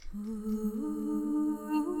Hey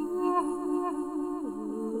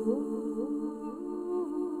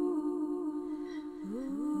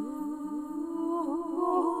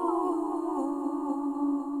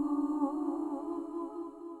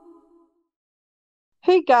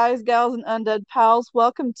guys, gals, and undead pals,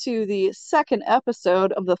 welcome to the second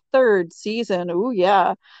episode of the third season, ooh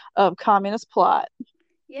yeah, of Communist Plot.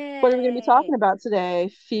 What are we going to be talking Yay! about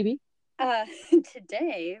today, Phoebe? Uh,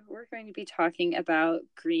 Today we're going to be talking about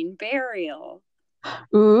green burial.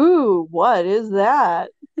 Ooh, what is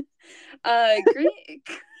that? Green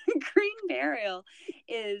green burial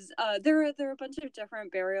is there are a bunch of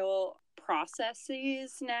different burial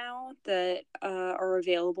processes now that are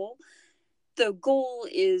available. The goal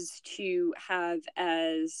is to have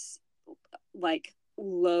as like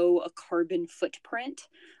low a carbon footprint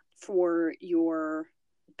for your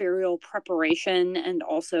burial preparation and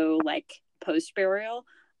also like post burial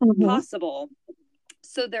Hmm. possible.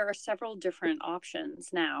 So there are several different options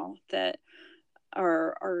now that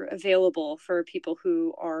are available for people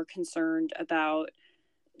who are concerned about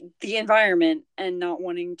the environment and not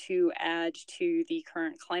wanting to add to the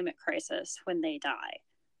current climate crisis when they die,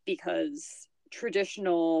 because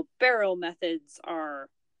traditional burial methods are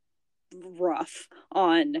rough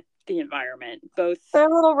on the environment. They're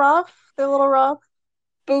a little rough. They're a little rough,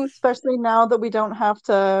 Both, especially now that we don't have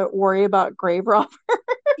to worry about grave robbers.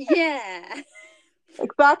 yeah.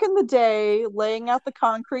 Like back in the day, laying out the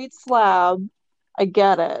concrete slab, I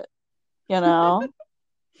get it, you know?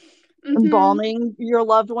 Mm-hmm. Embalming your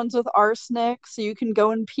loved ones with arsenic so you can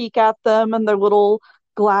go and peek at them in their little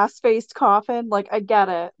glass-faced coffin. Like, I get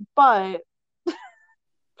it. But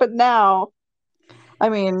now, I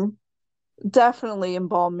mean, definitely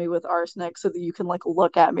embalm me with arsenic so that you can like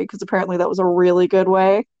look at me because apparently that was a really good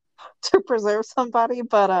way to preserve somebody,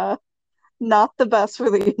 but not the best for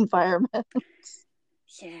the environment.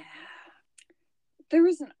 Yeah. There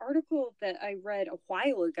was an article that I read a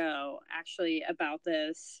while ago actually about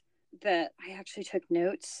this, that I actually took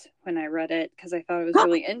notes when I read it because I thought it was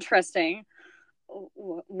really interesting.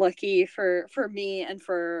 Lucky for me and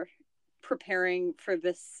for preparing for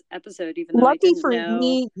this episode, even though I Lucky didn't for know.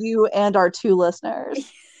 me, you, and our two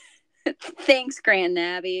listeners. Thanks, Grant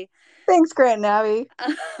Nabby. Thanks, Grant and Abby.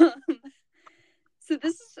 Um, so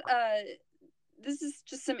this is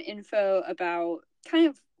just some info about kind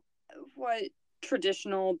of what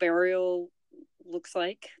traditional burial looks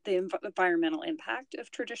like, the environmental impact of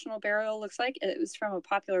traditional burial looks like. It was from a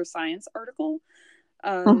Popular Science article.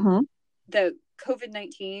 Uh, Hmm. that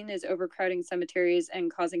COVID-19 is overcrowding cemeteries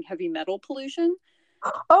and causing heavy metal pollution.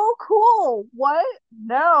 Oh, cool. What?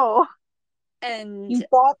 No. And You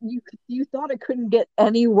thought it couldn't get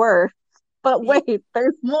any worse. But wait,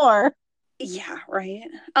 there's more. yeah, right.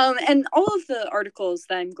 And all of the articles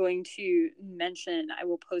that I'm going to mention, I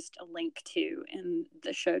will post a link to in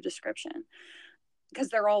the show description because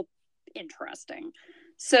they're all interesting.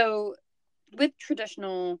 So, with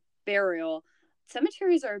traditional burial,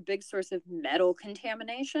 cemeteries are a big source of metal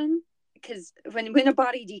contamination because when a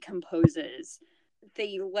body decomposes,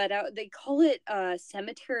 they call it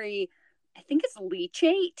cemetery, I think it's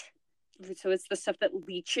leachate. So it's the stuff that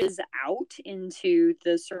leaches out into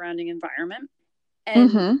the surrounding environment.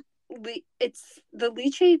 And Hmm. it's the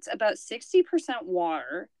leachate's about 60%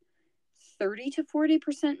 water, 30 to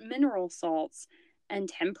 40% mineral salts, and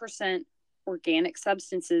 10% organic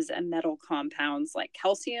substances and metal compounds like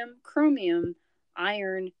calcium, chromium,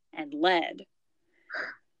 iron, and lead.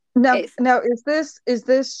 Now, If now is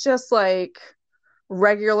this just like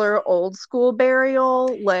regular old school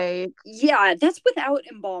burial? Like, Yeah, that's without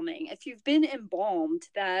embalming. If you've been embalmed,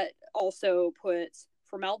 that also puts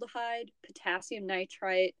formaldehyde, potassium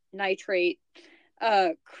nitrate, uh,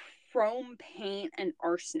 chrome paint, and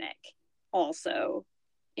arsenic also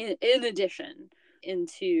in addition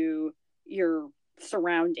into your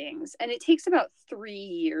surroundings. And it takes about 3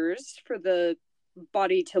 years for the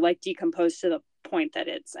body to like decompose to the point that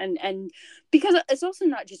it's, and because it's also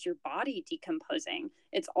not just your body decomposing,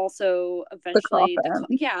 it's also the eventually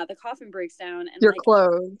coffin, the coffin breaks down and your like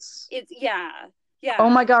clothes. it's Oh yeah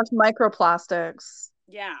my gosh, microplastics.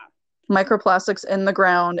 yeah Microplastics in the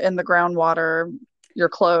groundwater, your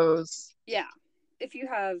clothes. yeah. If you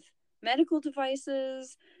have medical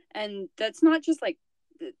devices, and that's not just like,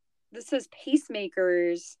 this says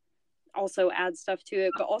pacemakers also add stuff to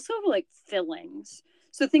it, but also like fillings.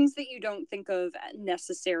 So things that you don't think of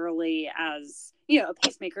necessarily as, a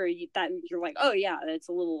pacemaker, that you're like, oh yeah, it's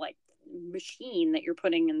a little like machine that you're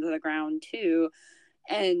putting into the ground too.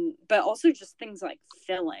 And but also just things like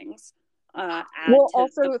fillings add We'll to the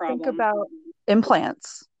also think problem. about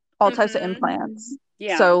implants, all types of Mm-hmm. implants.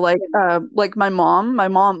 Yeah. So like my mom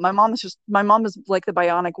is like the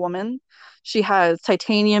bionic woman. She has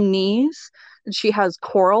titanium knees and she has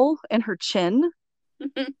coral in her chin.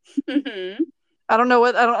 Hmm. I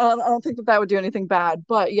don't think that that would do anything bad,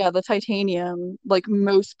 but yeah, the titanium, like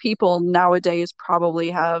most people nowadays probably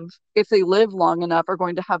have, if they live long enough, are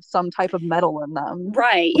going to have some type of metal in them.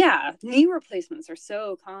 Right. Yeah. Knee replacements are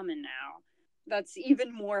so common now. That's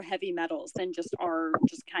even more heavy metals than just are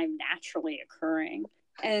just kind of naturally occurring.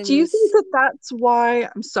 Do you And think that that's why,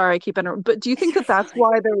 I'm sorry, I keep interrupting, but do you think you're that that's fine.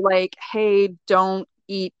 why they're like, hey, don't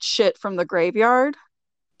eat shit from the graveyard?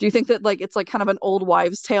 Do you think that like it's like kind of an old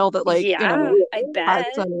wives' tale that like, Yeah, I has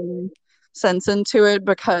bet. some sense into it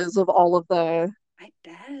because of all of the I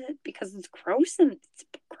bet because it's gross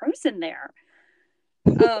in there.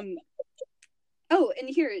 Um oh, and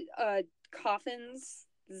here coffins,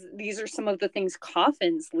 these are some of the things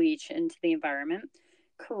coffins leach into the environment.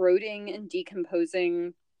 Corroding and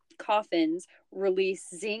decomposing coffins release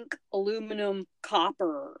zinc, aluminum,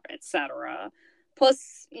 copper, etc.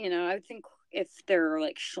 Plus, I would think if they're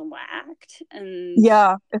like shellacked and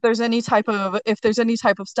yeah, if there's any type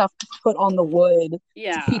of stuff to put on the wood to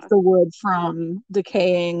keep yeah, the wood from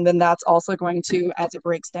decaying, then that's also going to, as it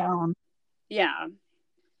breaks down. yeah.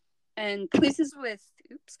 And places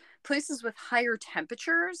with higher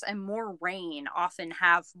temperatures and more rain often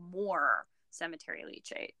have more cemetery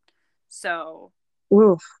leachate. So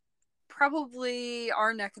Oof. probably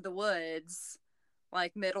our neck of the woods,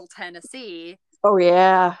 like Middle Tennessee, Oh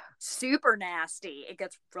yeah. super nasty. It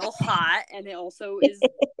gets real hot and it also is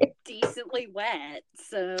decently wet.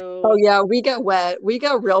 Oh So yeah, we get wet. We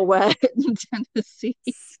get real wet in Tennessee.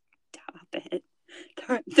 stop it.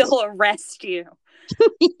 They'll arrest you.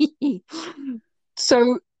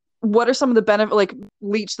 So, what are some of the benefit like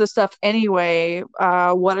leach the stuff anyway?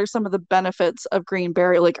 What are some of the benefits of green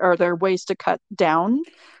burial? Like, are there ways to cut down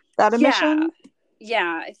that Yeah. emission?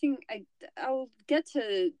 Yeah, I think I'll get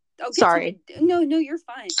to Sorry. no, you're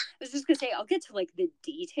fine. I was just gonna say I'll get to like the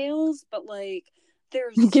details, but like Give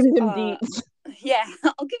there's me them deets. yeah,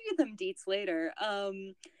 I'll give you them deets later.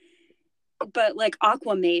 But like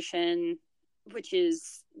aquamation, which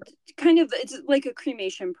is kind of it's like a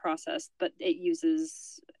cremation process, but it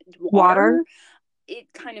uses Water. water. It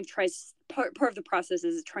kind of tries part of the process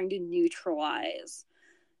is trying to neutralize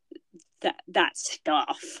that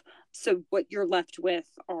stuff. So what you're left with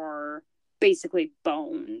are basically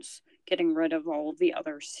bones, getting rid of all of the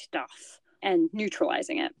other stuff and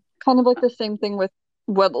neutralizing it. Kind of like the same thing with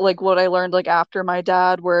what I learned like after my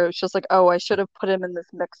dad, where it's just like, oh, I should have put him in this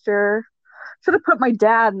mixture. Should have put my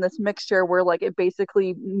dad in this mixture where like it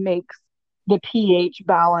basically makes the pH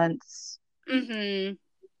balance Mm-hmm.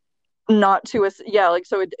 not to us. Yeah, like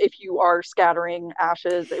so if you are scattering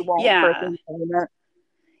ashes, it won't hurt the Yeah, environment.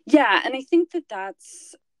 yeah, and I think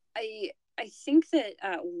that's I think that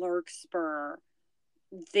at Larkspur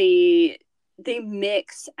they they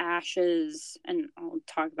mix ashes, and I'll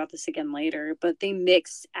talk about this again later, but they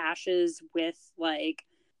mix ashes with like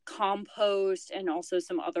compost and also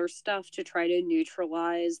some other stuff to try to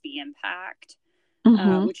neutralize the impact,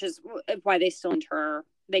 Mm-hmm. which is why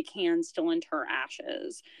they can still inter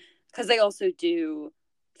ashes because they also do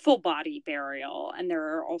full body burial, and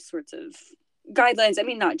there are all sorts of guidelines. I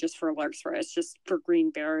mean, not just for Larkspur, it's just for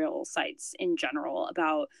green burial sites in general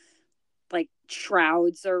about like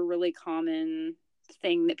shrouds are a really common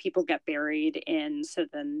thing that people get buried in. So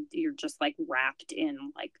then you're just like wrapped in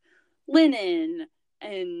like linen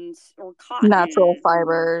and or Natural cotton.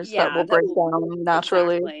 fibers that Yeah, will that break will down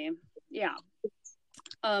naturally. exactly. Yeah.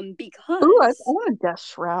 Ooh, I Because want a death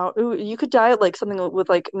shroud. Ooh, you could dye it like something with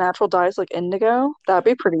like natural dyes like indigo. That'd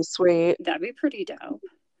be pretty sweet. that'd be pretty dope.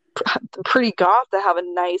 Pretty goth to have a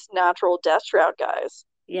nice natural death shroud, guys.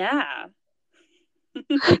 Yeah.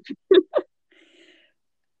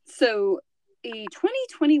 So a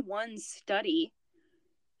 2021 study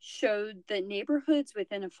showed that neighborhoods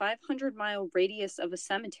within a 500-mile radius of a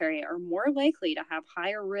cemetery are more likely to have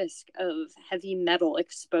higher risk of heavy metal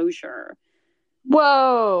exposure.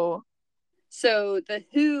 Whoa. So the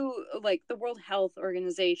WHO, like the World Health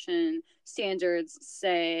Organization standards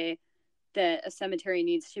say that a cemetery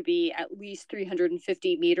needs to be at least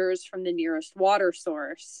 350 meters from the nearest water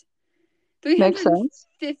source. Makes sense.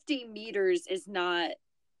 350 meters is not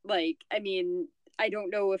like, I mean, I don't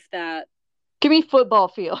know if that, Give me football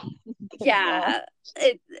field. Yeah. yeah,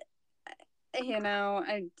 it,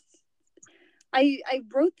 I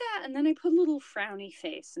wrote that and then I put a little frowny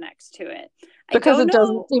face next to it. I Because don't it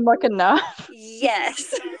doesn't know. seem like enough.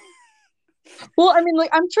 Yes. Well, I mean, like,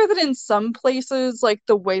 I'm sure that in some places, like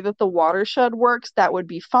the way that the watershed works, that would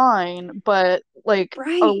be fine. But like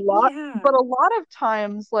Right, yeah. a lot of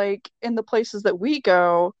times, like in the places that we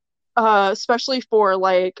go, especially for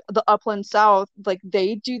like the upland south, like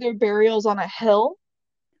they do their burials on a hill,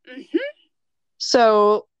 Hmm.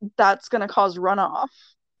 so that's gonna cause runoff.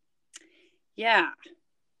 Yeah,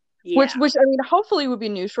 yeah. Which I mean, hopefully would be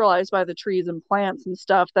neutralized by the trees and plants and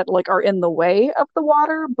stuff that like are in the way of the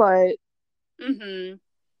water, but Hmm.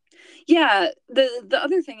 Yeah, the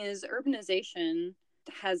other thing is urbanization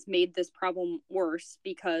has made this problem worse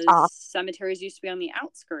because ah, cemeteries used to be on the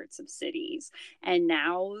outskirts of cities, and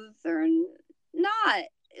now they're not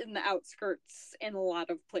in the outskirts in a lot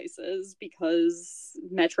of places because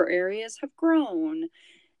metro areas have grown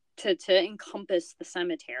to encompass the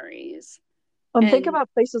cemeteries. and think And about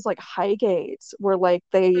places like Highgate, where like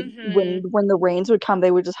they mhm, when the rains would come,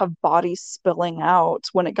 they would just have bodies spilling out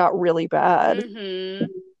when it got really bad. mhm,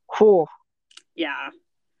 Whew. yeah.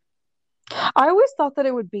 I always thought that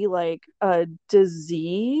it would be like a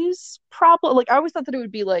disease problem. Like I always thought that it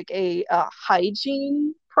would be like a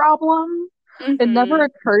hygiene problem. It never Mhm,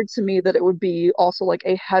 occurred to me that it would be also like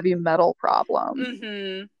a heavy metal problem.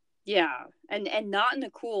 mhm, yeah. And not in a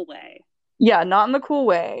cool way. Yeah, not in the cool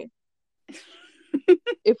way.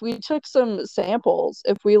 If we took some samples,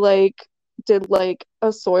 if we like did like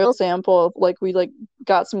a soil sample, like we like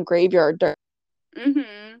got some graveyard dirt,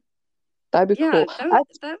 Mhm. that'd be Yeah, cool. I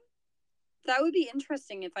that would be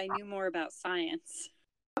interesting if I knew more about science.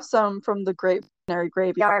 have some from the Great Binary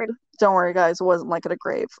Graveyard. Don't worry, guys, it wasn't like at a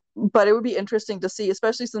grave, but it would be interesting to see,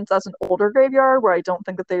 especially since that's an older graveyard where I don't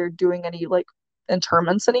think that they're doing any like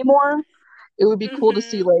interments anymore. It would be cool to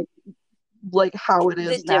see Mhm. like how it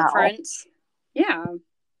The is now. difference. Yeah.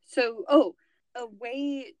 So, oh, a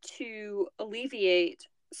way to alleviate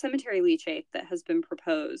cemetery leachate that has been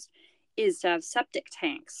proposed is to have septic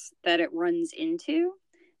tanks that it runs into,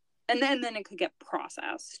 and then it could get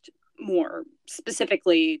processed more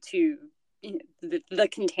specifically to, you know, the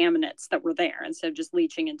contaminants that were there instead of just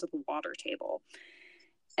leaching into the water table.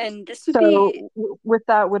 And this would be, So with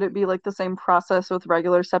that, would it be like the same process with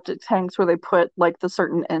regular septic tanks where they put like the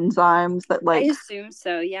certain enzymes that I like assume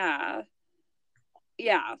so, yeah.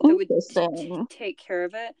 Yeah, that would interesting. take care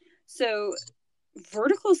of it. So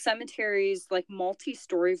vertical cemeteries, like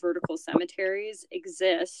multi-story vertical cemeteries,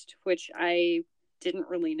 exist, which I didn't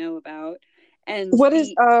really know about. And What is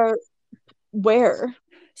the where?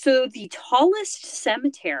 so the tallest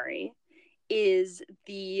cemetery is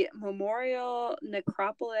the Memorial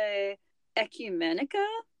Necropole Ecumenica.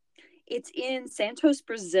 It's in Santos,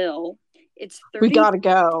 Brazil. It's We 30 gotta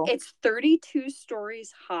go. it's 32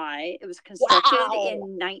 stories high. It was constructed Wow.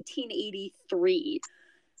 in 1983.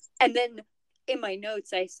 And then in my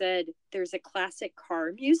notes I said there's a classic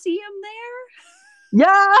car museum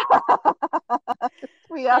Yeah,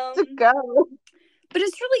 we there. have to go. But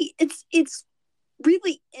it's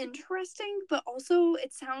really interesting, but also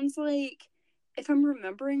it sounds like, if I'm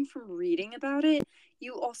remembering from reading about it,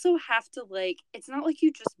 you also have to, like, it's not like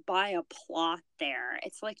you just buy a plot there.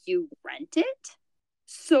 It's like you rent it.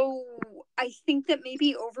 So I think that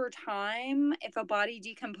maybe over time, if a body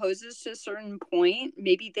decomposes to a certain point,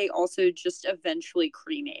 maybe they also just eventually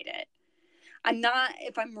cremate it. I'm not,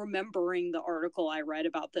 if I'm remembering the article I read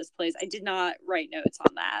about this place, I did not write notes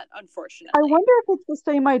on that, I unfortunately. wonder if it's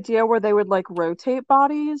the same idea where they would like rotate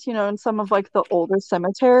bodies, you know, in some of like the older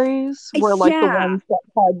cemeteries where like the Yeah, ones that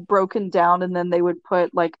had broken down and then they would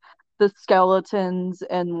put like the skeletons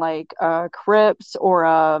in like crypts or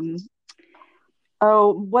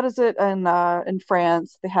oh, what is it in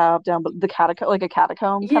France they have down the catacomb like a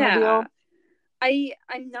catacomb kind of yeah. deal.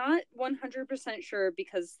 I'm not 100% sure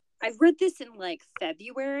because I read this in like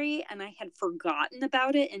February and I had forgotten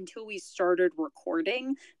about it until we started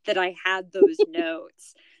recording that I had those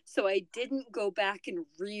notes. So I didn't go back and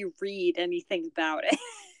reread anything about it.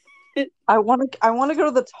 I want to go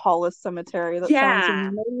to the tallest cemetery. That sounds Yeah,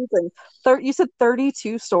 amazing. You said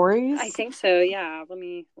 32 I stories? think so. Yeah, let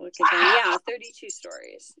me look again. Yeah, Wow. 32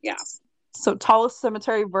 stories. Yeah. So tallest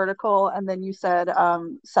cemetery vertical, and then you said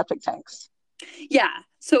septic tanks. Yeah.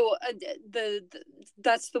 So the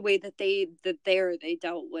that's the way that they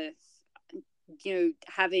dealt with, you know,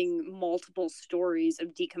 having multiple stories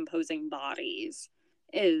of decomposing bodies,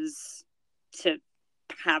 is to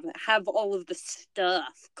have all of the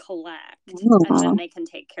stuff collect and then Mhm. they can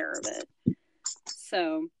take care of it.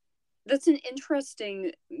 So that's an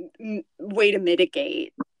interesting way to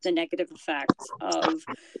mitigate the negative effects of,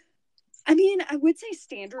 I mean, I would say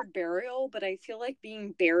standard burial, but I feel like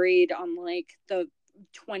being buried on like the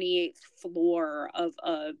 28th floor of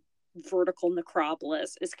a vertical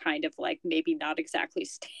necropolis is kind of like maybe not exactly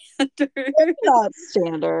standard. Not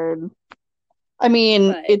standard. I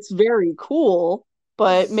mean, But it's very cool,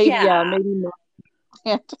 but maybe, yeah, yeah, maybe not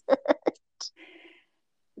standard.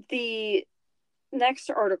 the next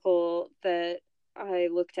article that I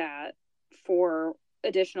looked at for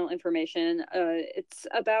additional information, it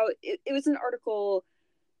was an article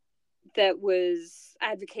that was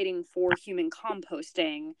advocating for human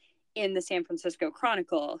composting in the San Francisco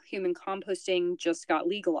Chronicle. Human composting just got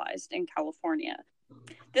legalized in California.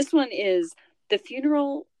 This one is the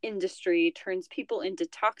funeral industry turns people into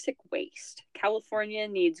toxic waste. California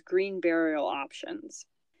needs green burial options.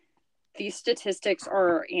 These statistics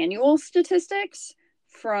are annual statistics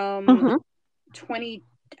from Mhm. 20,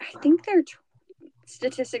 I think they're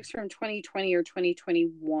statistics from 2020 or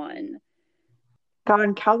 2021. God,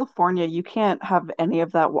 in California, you can't have any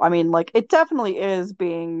of that. I mean, like, it definitely is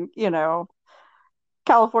being,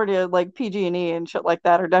 California, like PG&E and shit like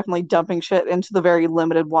that are definitely dumping shit into the very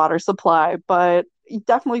limited water supply, but you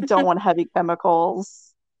definitely don't want heavy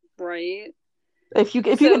chemicals. Right? If you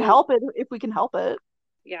can So, help it, if we can help it.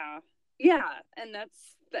 yeah. Yeah, and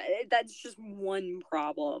that's just one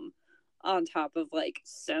problem on top of like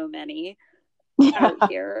so many Yeah. out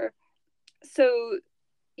here. So,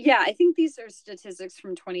 yeah, I think these are statistics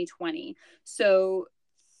from 2020. So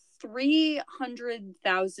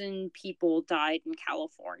 300,000 people died in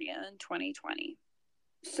California in 2020.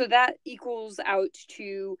 So that equals out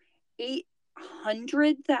to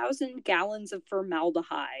 800,000 gallons of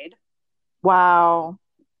formaldehyde, Wow.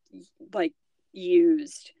 like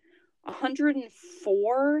used,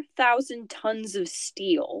 104,000 tons of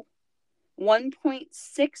steel,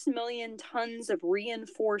 1.6 million tons of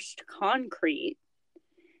reinforced concrete,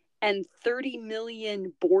 and 30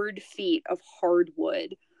 million board feet of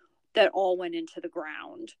hardwood that all went into the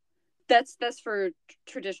ground. That's for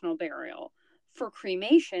traditional burial. For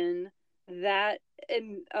cremation, that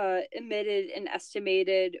emitted an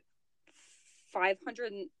estimated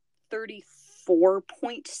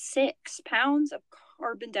 534.6 pounds of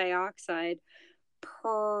carbon dioxide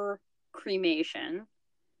per cremation.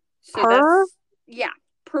 So Per? that's, yeah,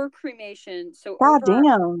 per cremation. So God over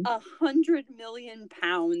damn. 100 million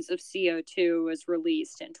pounds of CO2 was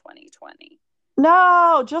released in 2020.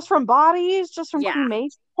 No, just from bodies, just from Yeah,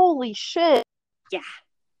 cremation. Holy shit. yeah,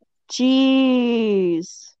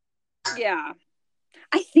 Jeez. yeah.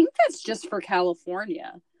 I think that's just for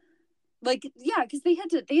California. Like, yeah, because they had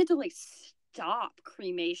to like stop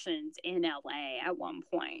cremations in LA at one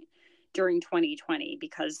point during 2020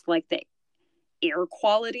 because like the air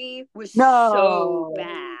quality was so No.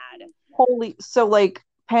 bad. Holy, so like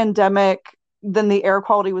pandemic, then the air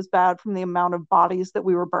quality was bad from the amount of bodies that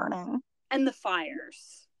we were burning. And the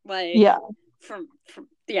fires, like Yeah. from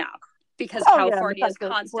yeah, because Oh yeah, and the California is fact that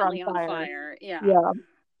we're on constantly on fire. fire. Yeah. Yeah.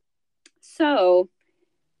 So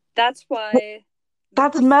that's why the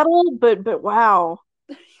That's metal, but wow.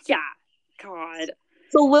 yeah, God,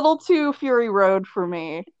 It's a little too Fury Road for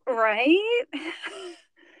me. right?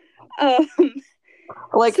 um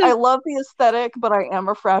Like I so love the aesthetic, but I am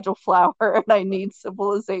a fragile flower and I need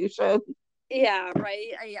civilization. yeah,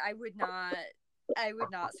 right. I would not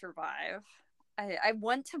survive. I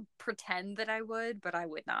want to pretend that I would, but I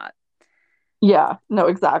would not. Yeah, no,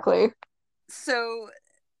 exactly. So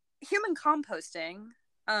human composting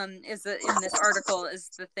in this article is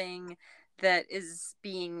the thing that is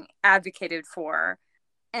being advocated for,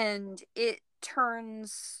 and it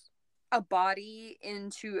turns a body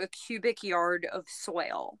into a cubic yard of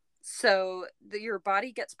soil. So your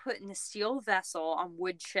body gets put in a steel vessel on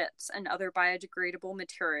wood chips and other biodegradable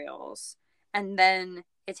materials, and then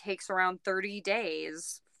it takes around 30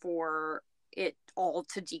 days for it all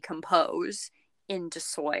to decompose into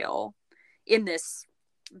soil in this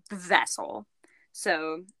vessel.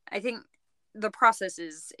 So I think the process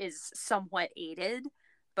is somewhat aided, Yeah,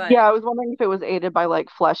 but I was wondering if it was aided by like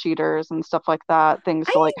flesh eaters and stuff like that, things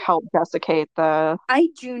to I like help desiccate the. I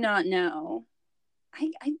do not know.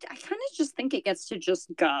 I kind of just think it gets to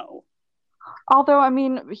just go. Although, I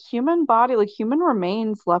mean, human body, like human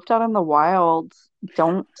remains left out in the wild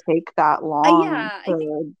don't take that long Yeah,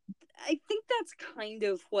 to. I think that's kind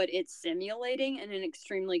of what it's simulating in an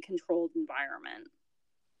extremely controlled environment.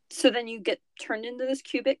 So then you get turned into this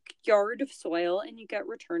cubic yard of soil and you get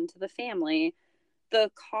returned to the family. The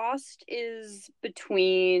cost is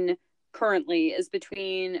between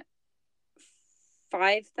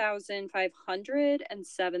 5,500 and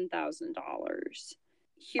 $7,000.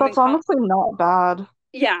 Human That's comp honestly not bad.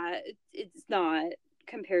 Yeah, it's not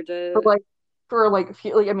compared For to like, for like, if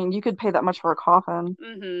you, like, I mean, you could pay that much for a coffin.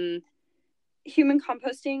 mm-hmm. human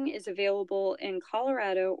composting is available in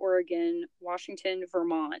Colorado, Oregon, Washington,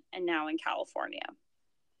 Vermont, and now in California.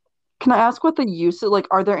 Can I ask what the use is? Like,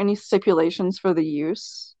 are there any stipulations for the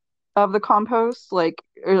use of the compost? Like,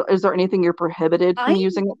 is there anything you're prohibited from I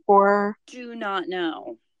using it for? do not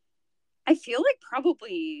know. I feel like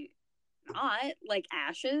probably not. Like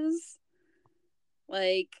ashes.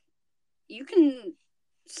 Like, you can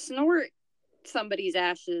snort somebody's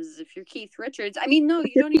ashes if you're Keith Richards. I mean, no,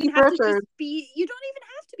 you don't even Keith have to just Richards. be, you don't even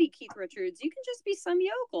have to be Keith Richards. You can just be some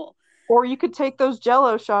yokel. Or you could take those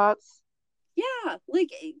Jello shots. Yeah,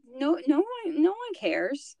 like no one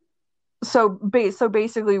cares. So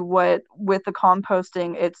basically, what with the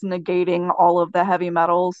composting, it's negating all of the heavy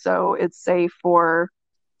metals, so it's safe for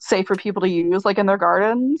people to use, like in their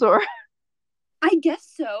gardens, or I guess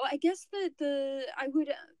so. I guess that the I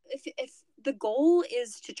would if the goal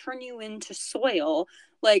is to turn you into soil,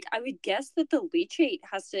 like I would guess that the leachate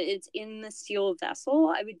has to it's in the steel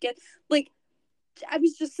vessel. I would get like I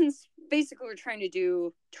was just since basically we're trying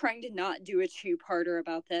to not do a two-parter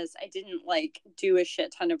about this. I didn't like do a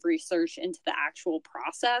shit ton of research into the actual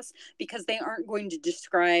process because they aren't going to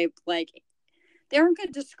describe the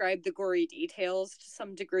gory details to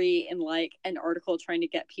some degree in like an article trying to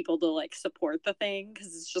get people to like support the thing because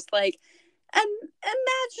it's just like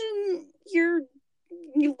imagine your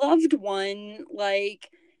loved one like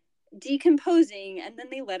decomposing and then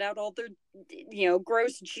they let out all their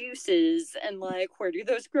gross juices and like where do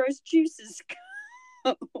those gross juices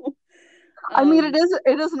go? I mean, it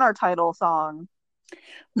is in our title song.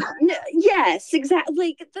 Yes, exactly.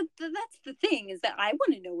 Like that's the thing is that I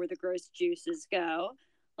want to know where the gross juices go.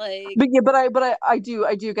 Like, But yeah, I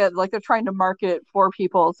do get like they're trying to market for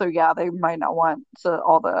people, so yeah, they might not want to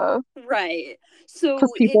all the right. because So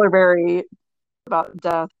people are very about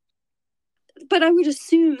death. but I would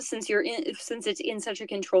assume since it's in such a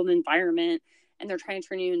controlled environment and they're trying to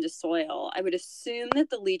turn you into soil, I would assume that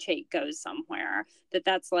the leachate goes somewhere.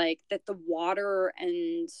 That's like that the water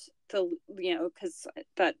and the because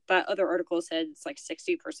that other article said it's like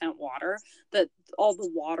 60% water. That all the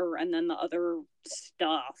water and then the other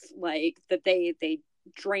stuff like that they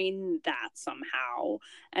drain that somehow,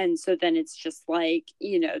 and so then it's just like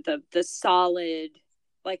the solid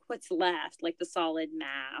like what's left, like the solid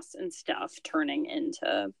mass and stuff turning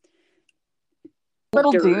into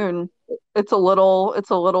Little dirt. Dune. It's a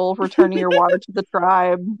little returning your water to the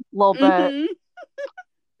tribe, a little bit.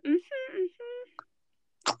 Mm-hmm.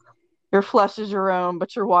 Mm-hmm. Your flesh is your own,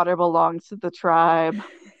 but your water belongs to the tribe.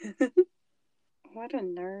 What a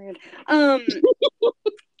nerd.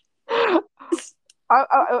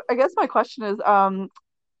 I guess my question is,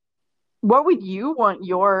 what would you want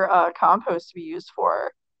your compost to be used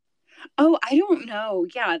for? Oh, I don't know.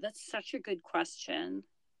 Yeah, that's such a good question.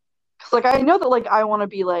 'Cause, like, I know that like I want to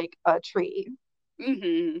be like a tree,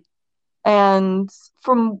 Mm-hmm. and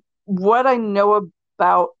from what I know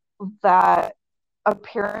about that,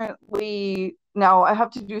 apparently now I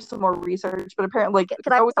have to do some more research, but apparently, like,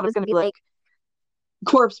 because I always thought it was going to be like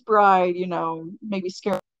corpse bride, maybe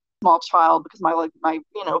scare a small child because my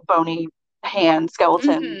bony hand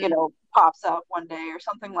skeleton, Mm-hmm. pops up one day or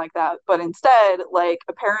something like that. But instead, like,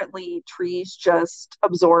 apparently trees just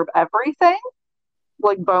absorb everything,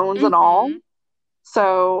 like bones and all. Mm-hmm.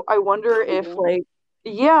 So I wonder if Cool. like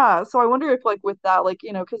yeah, so I wonder if like with that, like,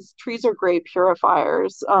 because trees are great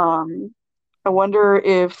purifiers. I wonder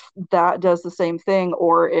if that does the same thing,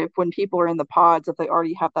 or if when people are in the pods, if they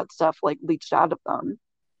already have that stuff like leached out of them.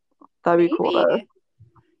 That'd be cool to. Maybe.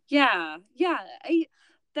 Yeah. Yeah. I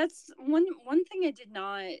That's one thing I did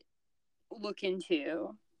not look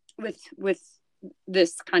into with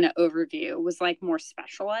this kind of overview was like more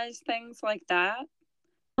specialized things like that.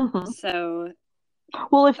 Mhm. So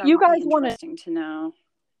Well, if that you would be guys want to, interesting to know.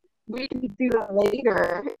 we can do that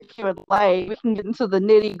later if you would like. We can get into the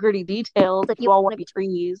nitty gritty details if you all want to be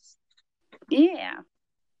trees. Yeah.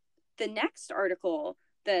 The next article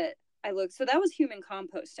that I looked, so that was human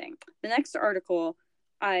composting. The next article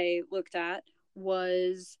I looked at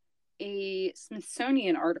was a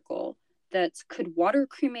Smithsonian article that's could water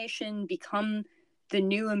cremation become the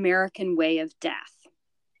new American way of death?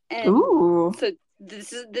 And Ooh. so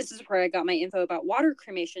this is where I got my info about water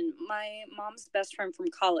cremation. My mom's best friend from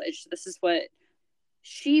college, this is what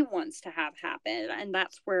she wants to have happen, and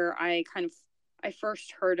that's where I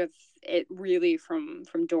first heard of it really from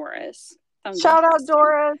Doris. Sounds Shout out interesting.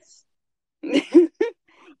 Doris.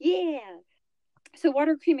 Yeah. So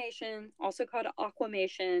water cremation, also called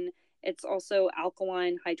aquamation, it's also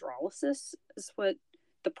alkaline hydrolysis is what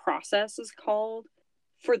the process is called.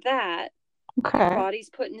 For that, the Okay. body's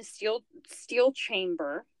put in a steel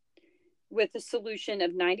chamber. with a solution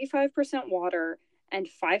of 95% water and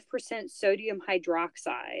 5% sodium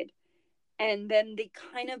hydroxide. And then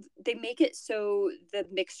they make it so the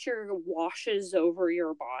mixture washes over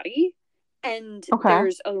your body. And Okay.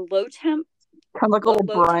 there's a low temp Kind of like a little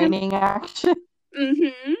low temp brining action.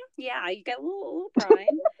 Yeah, you get a little brine.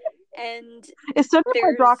 And Is sodium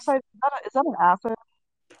there's hydroxide, is that an acid?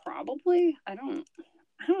 probably, I don't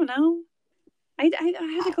know. I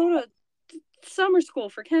had to go to summer school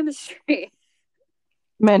for chemistry.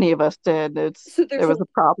 Many of us did. So It was a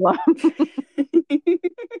problem.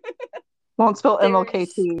 Won't spell there's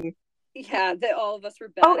MLKT. yeah, that all of us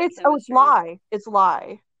were Oh, bad at it's chemistry. lye. It's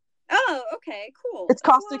lye. Oh, okay, cool. It's It's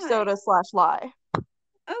caustic lye. soda slash lye.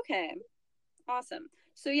 Okay, awesome.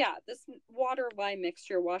 So yeah, this water lye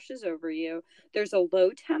mixture washes over you. There's a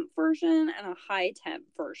low temp version and a high temp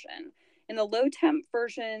version. In the low temp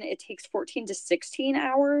version, it takes 14 to 16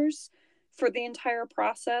 hours for the entire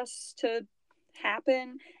process to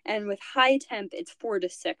happen, and with high temp it's 4 to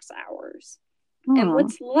 6 hours. And Hmm.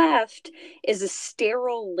 what's left is a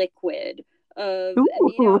sterile liquid of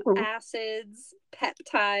amino Ooh. acids,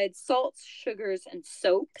 peptides, salts, sugars, and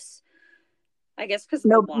soaps. I guess because of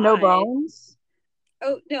the No lye. bones.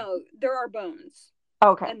 Oh no, there are bones,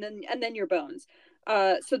 Okay. and then your bones.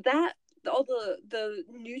 So that all the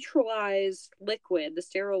neutralized liquid, the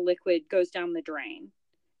sterile liquid, goes down the drain,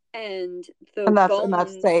 and the And bones,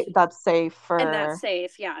 that's safe and that's for.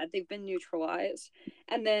 safe. Yeah, they've been neutralized,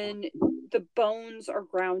 and then the bones are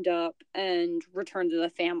ground up and returned to the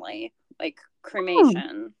family, like Hmm.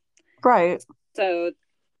 cremation. Right. So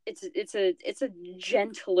it's a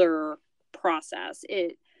gentler process.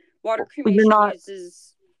 It Water You're cremation not.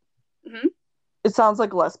 uses. Hmm? It sounds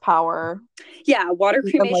like less power Yeah, and less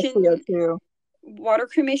CO2. water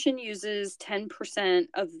cremation uses 10%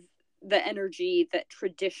 of the energy that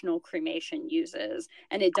traditional cremation uses,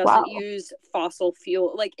 and it doesn't Wow. use fossil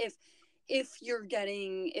fuel. Like if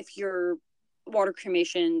your water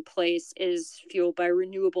cremation place is fueled by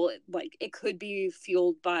renewable, like it could be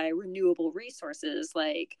fueled by renewable resources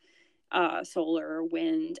like solar,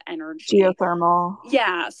 wind energy. Geothermal.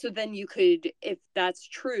 Yeah, so then you could, if that's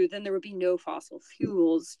true, then there would be no fossil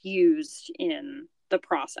fuels used in the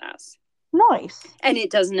process, Nice. and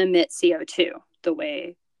it doesn't emit CO2 the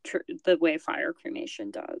way fire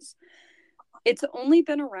cremation does. It's only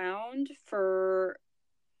been around for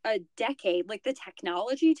a decade. Like the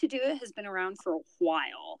technology to do it has been around for a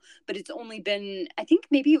while, but it's only been, I think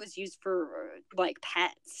maybe it was used for like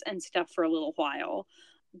pets and stuff for a little while,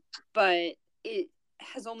 but it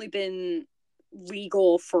has only been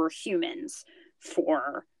legal for humans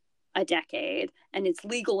for a decade, and it's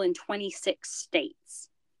legal in 26 states.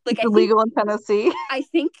 Like It's illegal in Tennessee. I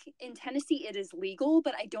think in Tennessee it is legal,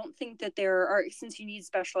 but I don't think that there are, since you need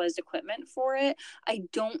specialized equipment for it, I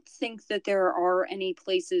don't think that there are any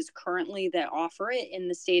places currently that offer it in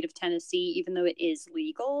the state of Tennessee, even though it is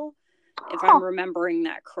legal, if Huh. I'm remembering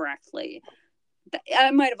that correctly. I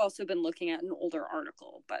might have also been looking at an older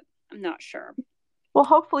article, but I'm not sure. We'll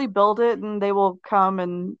hopefully build it and they will come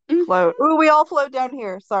and float. Mm-hmm. Ooh, we all float down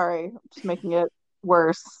here. Sorry. I'm just making it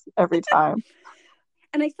worse every time.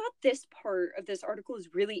 And I thought this part of this article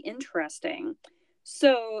is really interesting.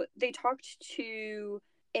 So they talked to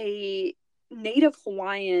a native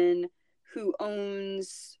Hawaiian who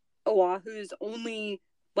owns Oahu's only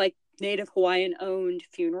like native Hawaiian owned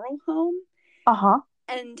funeral home. Uh-huh.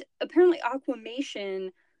 And apparently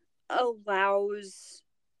Aquamation allows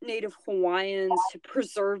native Hawaiians to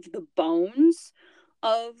preserve the bones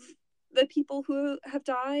of the people who have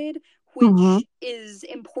died, Mm-hmm. which is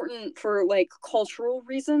important for like cultural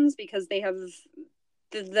reasons, because they have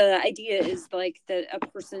the idea is like that a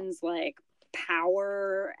person's like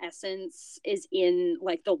power essence is in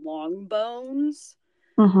like the long bones.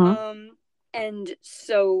 Mm-hmm. And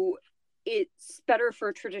so it's better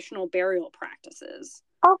for traditional burial practices.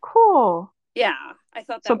 Oh, cool. Yeah, I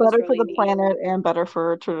thought So that was better for really the neat. planet and better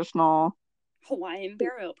for traditional. Hawaiian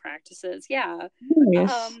burial practices. Yeah.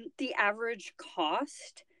 Nice. The average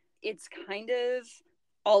cost, it's kind of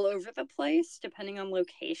all over the place depending on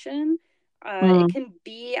location. It Mm. can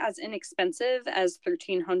be as inexpensive as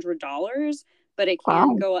 $1,300, but it can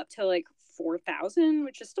Wow. go up to like 4,000,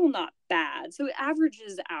 which is still not bad. So it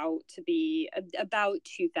averages out to be about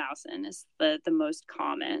 2,000 is the most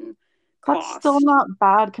common That's still cost. not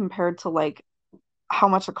bad compared to like how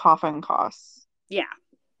much a coffin costs, Yeah.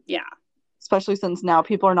 Yeah. especially since now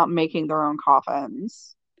people are not making their own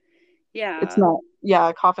coffins. It's Yeah. not,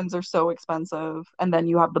 yeah, coffins are so expensive. And then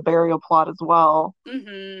you have the burial plot as well.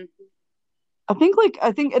 Mhm.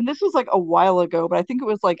 I think, and this was like a while ago, but I think it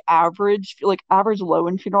was like average low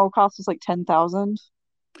in funeral costs was like 10,000.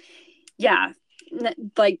 Yeah.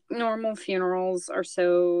 Like, normal funerals are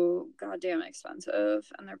so goddamn expensive,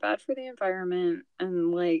 and they're bad for the environment,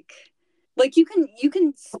 and like you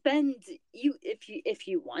can spend, if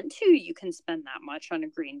you want to, you can spend that much on a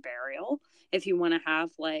green burial if you want to have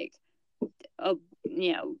like a,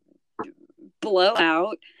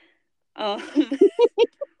 blowout. um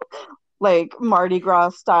Like Mardi Gras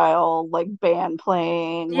style, like band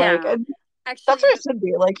playing, like yeah, that's actually, what it should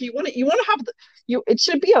be. Like you want to have it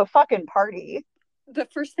should be a fucking party. the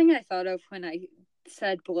first thing I thought of when I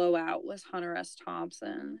said blowout was Hunter S.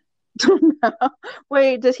 Thompson.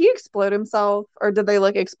 Wait, did he explode himself or did they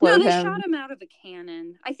like No, explode they shot him? him out of a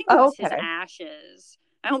cannon. I think it Oh, was his okay. ashes.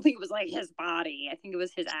 I don't think it was like his body. I think it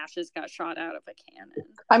was his ashes got shot out of a cannon.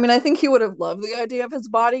 I mean, I think he would have loved the idea of his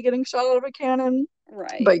body getting shot out of a cannon,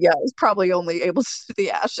 Right. but yeah, it's probably only able to see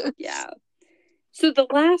the ashes. Yeah. So the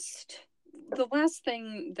last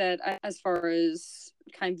thing that, as far as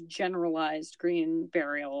kind of generalized green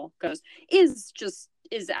burial goes, is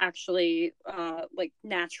actually like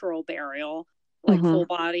natural burial, like Hmm. full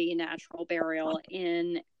body natural burial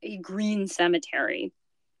in a green cemetery.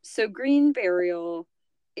 So green burial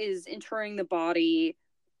is interring the body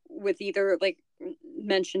with either, like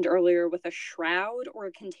mentioned earlier, with a shroud or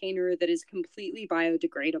a container that is completely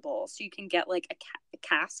biodegradable. So you can get like a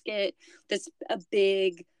casket that's a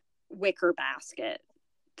big wicker basket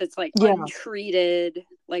that's like Yeah, untreated,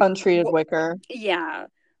 like untreated wicker. yeah.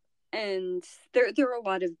 And there are a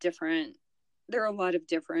lot of different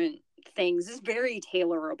things. It's very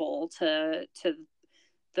tailorable to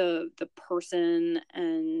the person,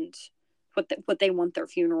 and what they want their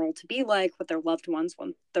funeral to be like, what their loved ones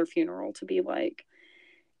want their funeral to be like.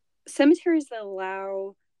 Cemeteries that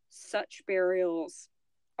allow such burials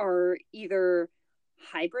are either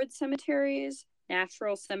hybrid cemeteries,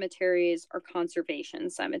 natural cemeteries, or conservation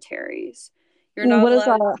cemeteries. You're not What is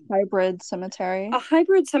allowed. a hybrid cemetery? A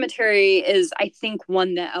hybrid cemetery is, I think,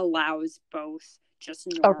 one that allows both just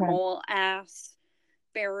Okay. normal ass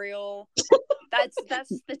burial. That's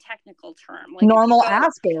the technical term. Like, if you Normal go,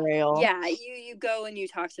 ass burial. yeah, you go and you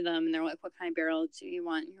talk to them, and they're like, "What kind of burial do you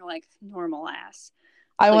want?" And you're like, "Normal ass,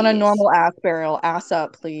 I want a please." normal ass burial. Ass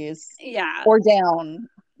up, please. Yeah, Or down,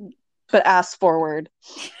 but ass forward.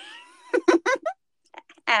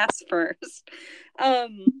 ass first.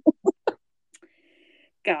 Um,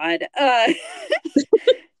 God.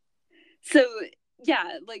 So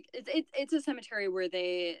yeah, like it's a cemetery where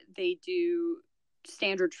they do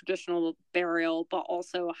standard traditional burial, but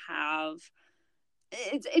also have,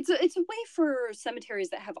 it's a way for cemeteries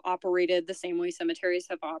that have operated the same way cemeteries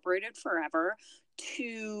have operated forever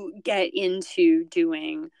to get into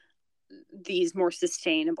doing these more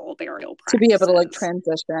sustainable burial To be able to like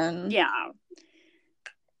practices. transition. Yeah.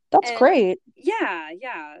 That's And great.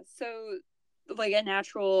 yeah. So, like, a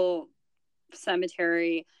natural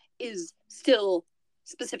cemetery is still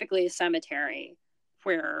specifically a cemetery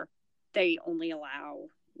where they only allow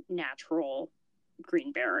natural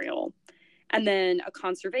green burial. And then a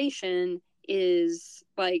conservation is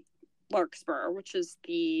like Larkspur, which is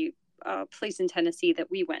the place in Tennessee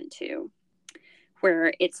that we went to,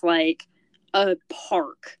 where it's like a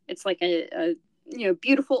park. It's like a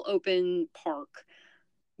beautiful open park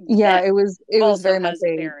Yeah, that it was also very much has a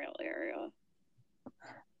a burial area.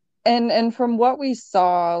 and from what we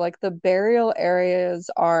saw, like the burial areas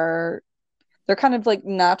they're kind of like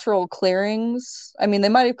natural clearings. I mean, they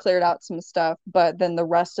might have cleared out some stuff, but then the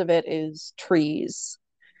rest of it is trees.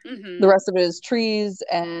 The Mm-hmm. rest of it is trees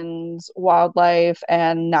and wildlife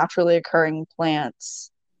and naturally occurring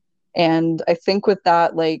plants. And I think with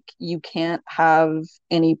that, like you can't have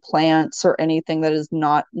any plants or anything that is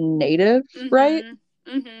not native, right?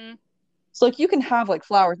 Mm-hmm. Mm-hmm. So like you can have like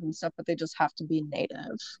flowers and stuff, but they just have to be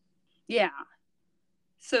native. Yeah.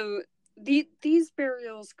 So these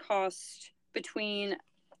burials cost between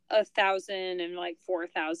 1,000 and like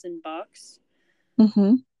 $4,000.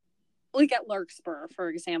 Mm-hmm. Like at Larkspur, for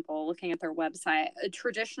example, looking at their website, a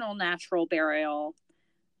traditional natural burial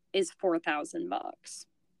is $4,000,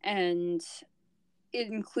 and it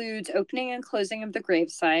includes opening and closing of the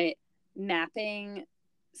gravesite, mapping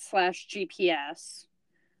slash GPS,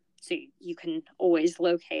 so you can always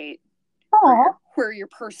locate Oh. where your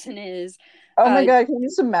person is. Oh my Uh, God, can you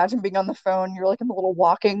just imagine being on the phone? You're like in the little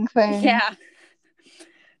walking thing. yeah,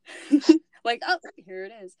 like, oh, here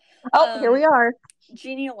it is. Oh, here Um, we are.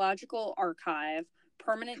 Genealogical archive,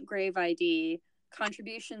 permanent grave ID,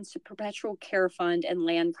 contributions to Perpetual Care Fund, and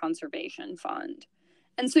Land Conservation Fund.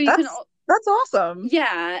 And so you can, That's awesome.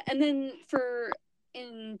 yeah, and then for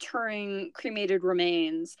interring cremated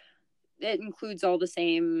remains, it includes all the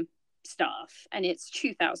same stuff, and it's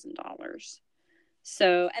 $2,000.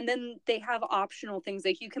 So, and then they have optional things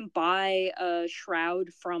like you can buy a shroud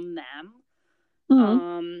from them. Mhm.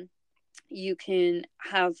 Um, you can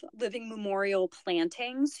have living memorial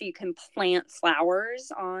planting, so you can plant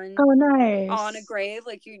flowers Oh, on a nice. grave.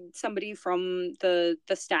 Like somebody from the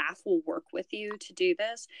staff will work with you to do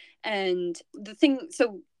this. And the thing,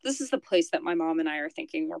 so this is the place that my mom and I are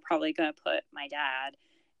thinking we're probably going to put my dad.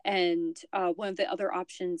 And one of the other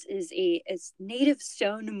options is native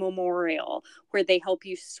stone memorial, where they help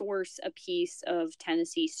you source a piece of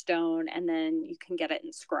Tennessee stone and then you can get it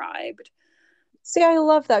inscribed. See, I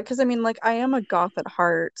love that because I mean, like, I am a goth at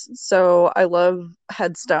heart, so I love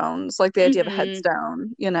headstones, like the idea of a Mm-hmm.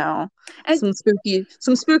 headstone, And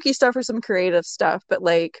some spooky stuff or some creative stuff, but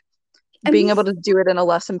like and being we able to do it in a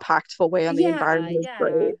less impactful way on the yeah, environment is yeah.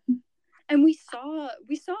 great. And we saw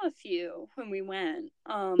a few when we went,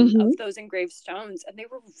 Hmm. of those engraved stones, and they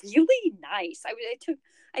were really nice. I took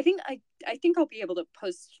I think I'll be able to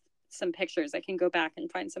post some pictures. I can go back and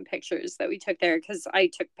find some pictures that we took there, because I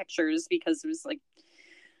took pictures because it was like,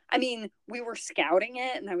 I mean, we were scouting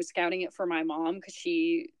it, and I was scouting it for my mom because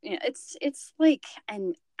it's like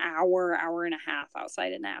an hour and a half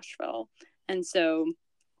outside of Nashville, and so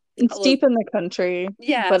I It's love, deep in the country,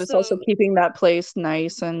 yeah, but it's also so keeping that place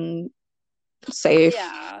nice and safe.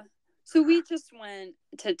 yeah. So we just went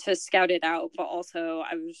to scout it out, but also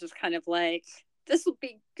I was just kind of like, this will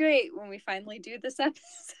be great when we finally do this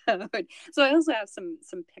episode. So I also have some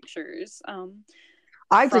pictures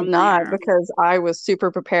I did from not there. because I was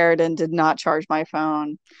super prepared and did not charge my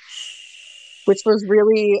phone, which was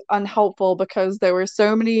really unhelpful because there were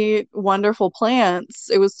so many wonderful plants.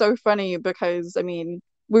 It was so funny because, I mean,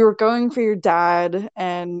 we were going for your dad,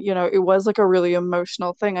 and, it was like a really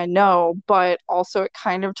emotional thing, I know, but also it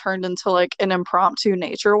kind of turned into like an impromptu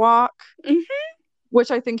nature walk, Hmm. which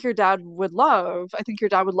I think your dad would love. I think your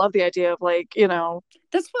dad would love the idea of like,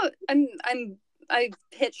 That's what I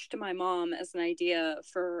pitched to my mom as an idea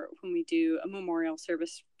for when we do a memorial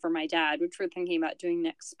service for my dad, which we're thinking about doing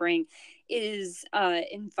next spring, is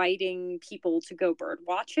inviting people to go bird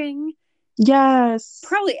watching, yes.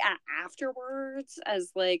 probably afterwards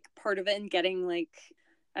as like part of it, and getting like,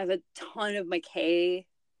 I have a ton of McKay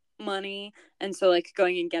money, and so like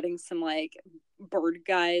going and getting some like bird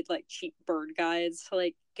guide, like cheap bird guides to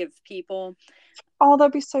like give people. Oh,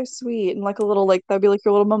 that'd be so sweet. And like a little, like, that'd be like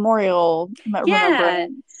your little memorial Yeah,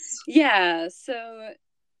 remembrance. yeah. So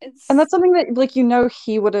And it's that's something that, like, he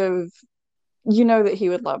would have, that he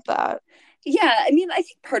would love that. yeah. I mean, I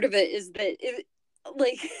think part of it is that it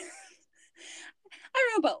like I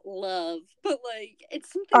don't know about love, but like it's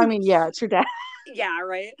I something that mean, yeah, it's your dad. yeah,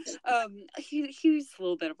 right. He was a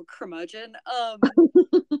little bit of a curmudgeon.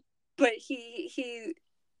 But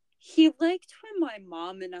he liked when my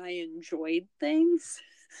mom and I enjoyed things.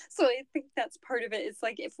 So I think that's part of it. It's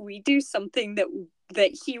like if we do something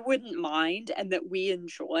that he wouldn't mind and that we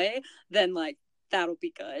enjoy, then like that'll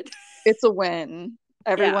be good. It's a win.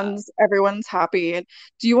 Yeah. Everyone's happy.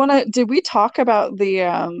 Do you want to, did we talk about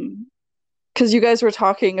because you guys were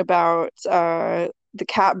talking about the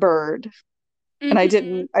cat bird, and Hmm.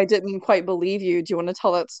 I didn't quite believe you. Do you want to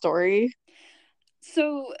tell that story?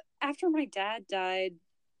 So after my dad died,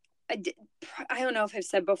 I did, I don't know if I've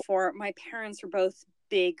said before, my parents were both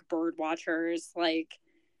big bird watchers. Like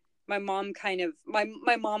my mom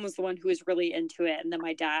was the one who was really into it, and then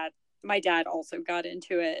my dad also got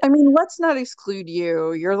into it. I mean, let's not exclude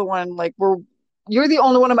you. You're the one, like, you're the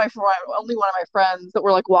only one of my friends that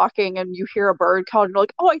were like walking and you hear a bird call and you're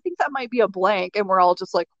like, oh, I think that might be a blank, and we're all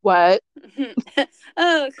just like, what?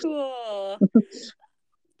 Oh, cool.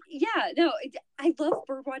 Yeah, no, I love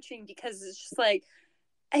bird watching because it's just like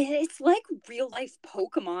it's like real life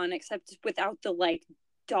Pokemon, except without the like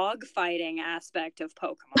dog fighting aspect of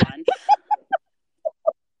Pokemon.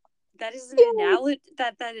 That is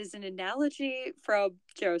an analogy from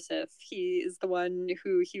Joseph. He is the one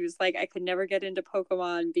who he was like, I could never get into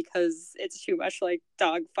Pokemon because it's too much like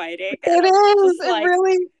dog fighting, and It I'm is. just It like,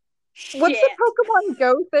 really. What's the shit. Pokemon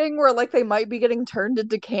Go thing where like they might be getting turned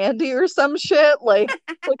into candy or some shit? Like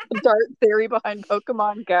the dark theory behind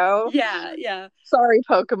Pokemon Go. Yeah, yeah. Sorry,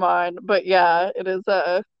 Pokemon, but yeah, it is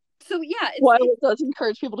So yeah, while it does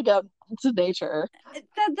encourage people to get into nature.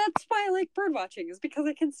 that's why I like bird watching, is because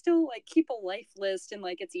I can still like keep a life list, and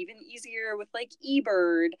like it's even easier with like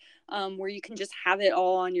eBird, where you can just have it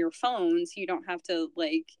all on your phone, so you don't have to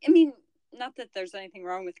like. I mean, not that there's anything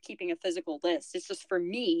wrong with keeping a physical list. It's just for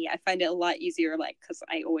me, I find it a lot easier, like because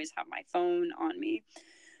I always have my phone on me.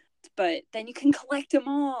 But then you can collect them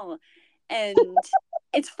all, and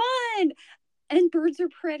it's fun. And birds are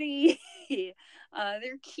pretty.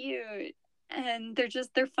 They're cute. and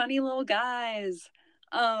they're funny little guys.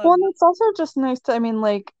 Well, and Um, it's also just nice to, I mean,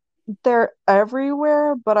 like, they're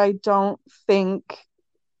everywhere, but I don't think,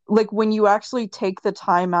 like, when you actually take the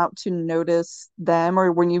time out to notice them,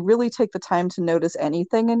 or when you really take the time to notice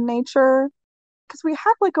anything in nature, because we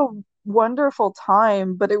had like a wonderful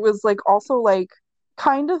time, but it was like also like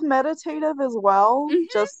kind of meditative as well, mhm,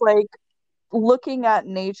 just like looking at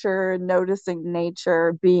nature, noticing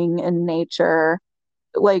nature, being in nature.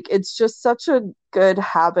 Like it's just such a good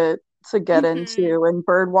habit to get mhm. into. And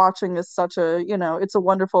bird watching is such a, it's a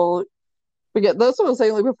wonderful. But that's what I was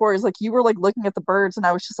saying like before is like you were like looking at the birds and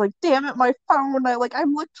I was just like, damn it, my phone.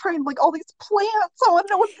 I'm like trying like all these plants. I want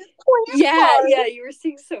to know what these plants Yeah, are. yeah, you were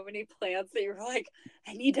seeing so many plants that you were like,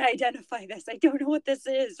 I need to identify this. I don't know what this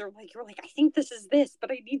is. Or like you're like, I think this is this,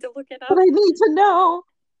 but I need to look it But up. I need to know.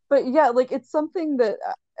 But yeah, like it's something that,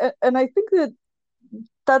 and I think that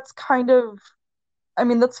that's kind of, I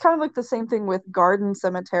mean, that's kind of like the same thing with garden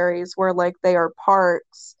cemeteries where like they are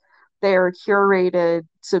parks, they are curated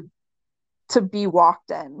to be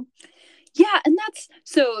walked in. Yeah, and that's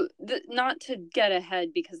so not to get ahead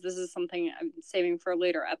because this is something I'm saving for a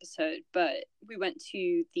later episode, but we went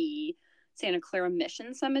to the Santa Clara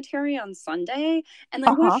Mission Cemetery on Sunday and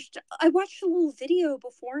Uh-huh. I watched a little video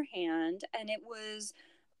beforehand and it was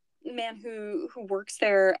a man who works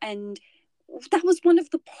there and that was one of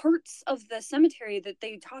the parts of the cemetery that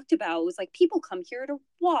they talked about was like people come here to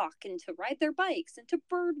walk and to ride their bikes and to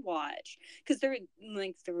bird watch because they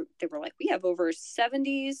were like we have over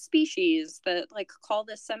 70 species that like call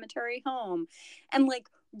this cemetery home and like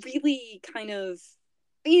really kind of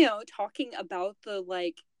talking about the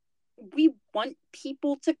like we want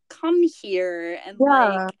people to come here and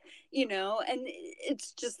Yeah. and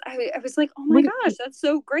it's just I was like oh my We, gosh that's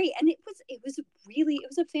so great and it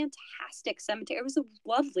was a fantastic cemetery it was a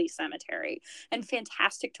lovely cemetery and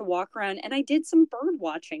fantastic to walk around and I did some bird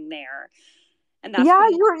watching there and that's yeah,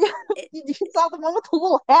 when it, you saw the one with the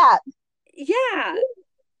little hat. yeah.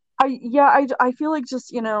 I feel like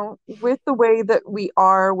just, with the way that we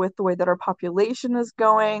are, with the way that our population is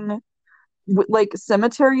going, like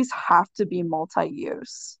cemeteries have to be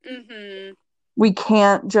multi-use. Mm-hmm. We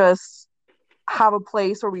can't just have a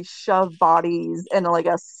place where we shove bodies in like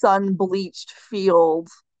a sun bleached field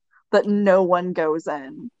that no one goes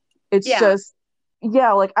in. It's Yeah. just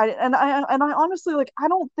yeah, like I honestly like I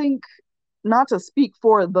don't think, not to speak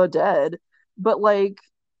for the dead, but like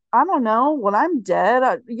I don't know, when I'm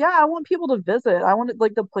dead, yeah, I want people to visit. I want it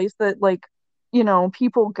like the place that like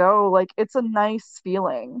people go, like it's a nice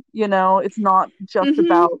feeling, it's not just Mm-hmm.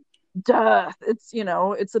 about death.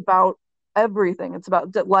 It's about everything. It's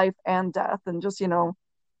about life and death and just,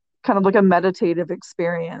 kind of like a meditative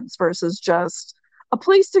experience versus just a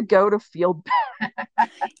place to go to feel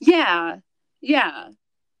Yeah. Yeah. I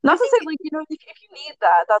not to say think like, if you need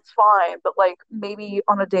that, that's fine, but like maybe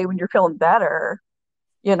on a day when you're feeling better,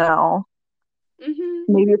 you know, mm-hmm.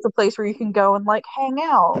 maybe it's a place where you can go and like hang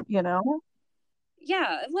out. Yeah,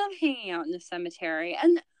 I love hanging out in the cemetery.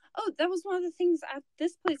 And oh, that was one of the things at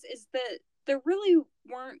this place is that there really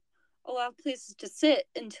weren't a lot of places to sit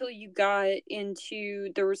until you got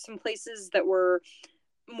into there were some places that were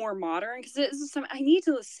more modern because it is some I need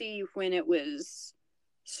to see when it was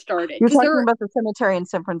started You're because talking there about the cemetery in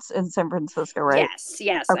San Francisco, right?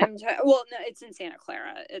 yes Okay. well no it's in Santa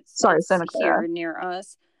Clara Sorry, it's Santa Clara. here near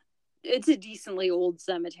us it's a decently old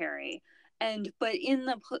cemetery and but in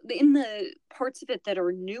the parts of it that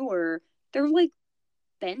are newer they're like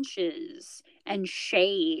benches and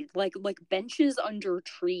shade like benches under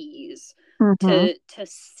trees Hmm. to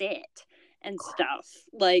sit and stuff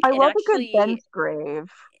like I it love a good bench actually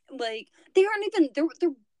grave. like they aren't even there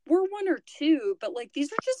were one or two but like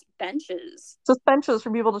these are just benches Just benches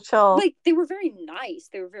for people to chill. like they were very nice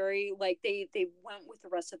they were very like they went with the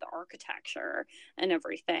rest of the architecture and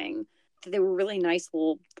everything they were really nice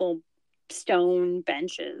little stone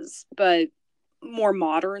benches but more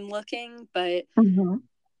modern looking Hmm.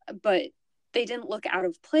 but they didn't look out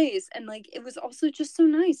of place and like it was also just so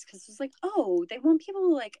nice because it was like oh they want people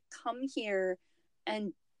to like come here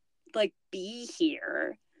and like be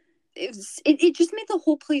here it just made the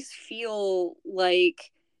whole place feel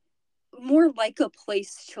like more like a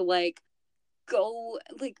place to like go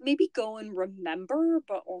like maybe go and remember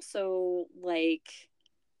but also like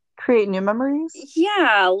Create new memories.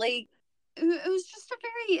 yeah like it was just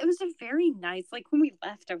it was a very nice like when we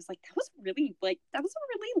left I was like that was really like that was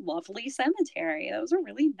a really lovely cemetery that was a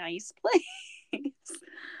really nice place.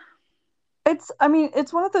 I mean,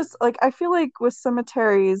 it's one of those, like, I feel like with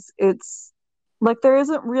cemeteries, it's like there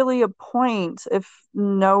isn't really a point if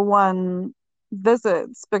no one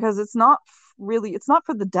visits because it's not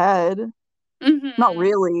for the dead. Not Mm-hmm.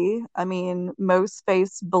 really. I mean, most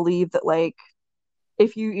faiths believe that like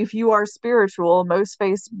if you are spiritual, most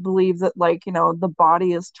faiths believe that like, you know, the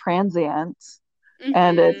body is transient.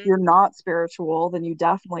 And if Mm-hmm. you're not spiritual, then you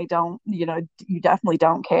definitely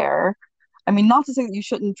don't care. I mean, not to say that you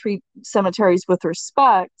shouldn't treat cemeteries with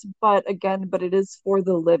respect, but again, but it is for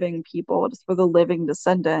the living people, it is for the living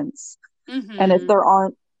descendants. And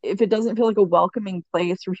Mm-hmm. if it doesn't feel like a welcoming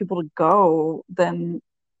place for people to go, then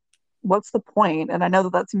what's the point? And I know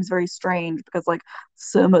that that seems very strange because like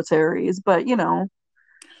cemeteries, but you know,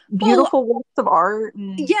 Well, beautiful works of art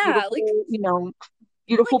and yeah, like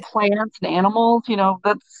beautiful like plants and animals, you know,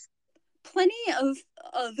 that's plenty of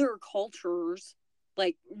other cultures,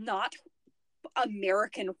 like not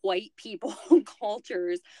American white people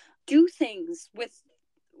cultures, do things with,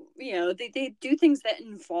 they do things that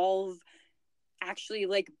involve actually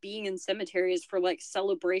like being in cemeteries for like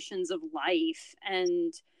celebrations of life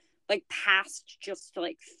and like past just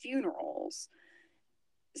like funerals.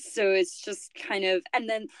 So it's just kind of, and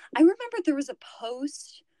then I remember there was a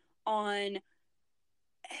post on,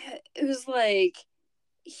 it was like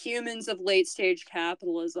humans of late stage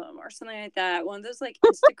capitalism or something like that, one of those like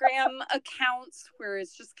Instagram accounts where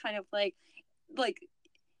it's just kind of like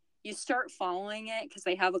you start following it because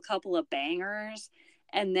they have a couple of bangers,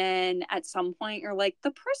 and then at some point you're like,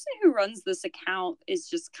 the person who runs this account is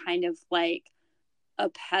just kind of like a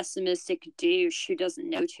pessimistic douche who doesn't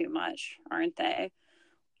know too much, aren't they?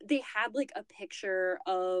 They had like a picture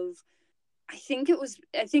of, I think it was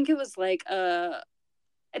like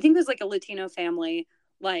a Latino family,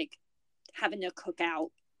 like having a cookout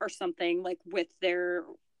or something, like with their,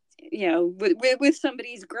 with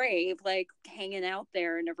somebody's grave, like hanging out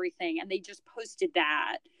there and everything. And they just posted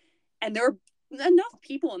that. And there were enough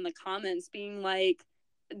people in the comments being like,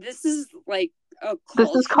 this is like a this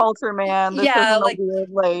is culture. culture, man. This Yeah, isn't a like, weird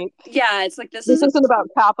like yeah, it's like, this isn't about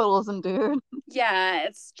capitalism, dude. yeah,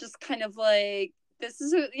 it's just kind of like, this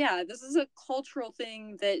is a cultural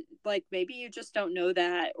thing that like maybe you just don't know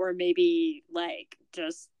that, or maybe like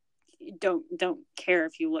just don't care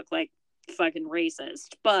if you look like fucking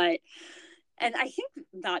racist. But and I think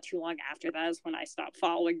not too long after that is when I stopped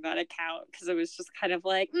following that account, because it was just kind of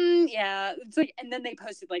like, yeah, it's like, and then they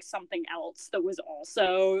posted like something else that was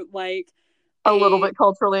also like A little a, bit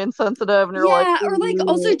culturally insensitive, and you're like, yeah, or like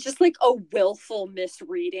also ooh. just like a willful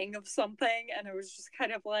misreading of something, and it was just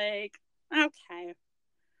kind of like, okay,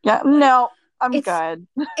 Yeah, like no, I'm it's good.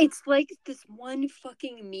 it's like this one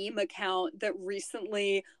fucking meme account that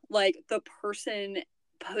recently, like, the person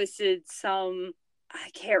posted some, I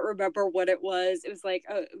can't remember what it was. It was like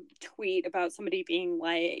a tweet about somebody being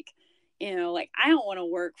like, like, I don't want to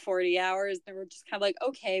work 40 hours. They were just kind of like,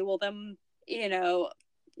 okay, well then,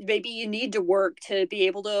 maybe you need to work to be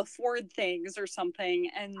able to afford things or something.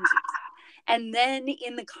 And then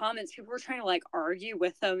in the comments, people were trying to like argue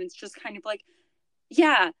with them. It's just kind of like,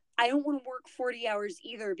 yeah, I don't want to work 40 hours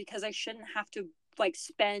either, because I shouldn't have to like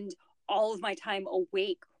spend all of my time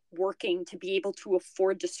awake working to be able to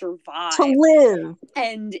afford to To survive. live.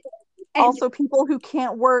 And and Also, people who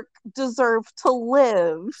can't work deserve to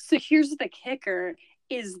live. so here's the kicker,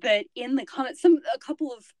 is that in the comments, a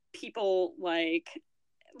couple of people like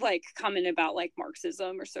comment about like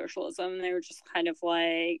Marxism or socialism, and they were just kind of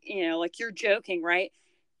like, like, you're joking, right?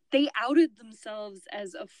 They outed themselves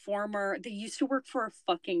as they used to work for a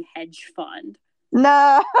fucking hedge fund.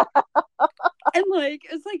 Nah, And like,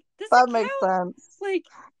 it's like, that makes sense.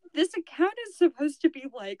 this account is supposed to be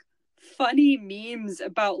like funny memes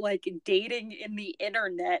about like dating in the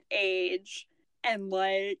internet age, and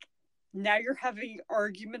like now you're having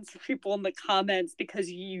arguments with people in the comments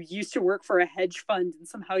because you used to work for a hedge fund, and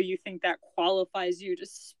somehow you think that qualifies you to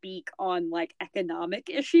speak on like economic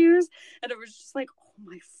issues. And it was just like, oh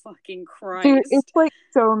my fucking Dude, it's Christ. like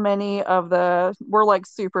so many of the we're like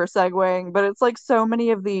super segueing, but it's like so many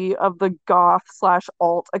of the goth slash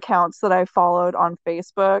alt accounts that I followed on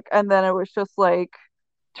Facebook, and then it was just like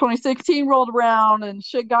 2016 rolled around and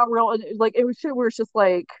shit got real, and like it was shit where it's just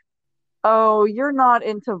like, oh, you're not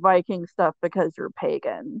into Viking stuff because you're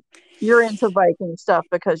pagan. You're into Viking stuff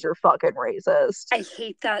because you're fucking racist. I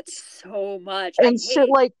hate that so much. I And shit hate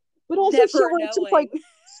like, but also shit never where it's just like knowing.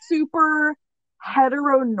 super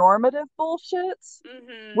heteronormative bullshit,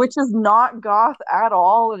 Mm-hmm. which is not goth at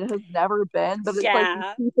all and it has never been. But it's like these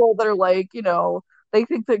Yeah. people that are like, they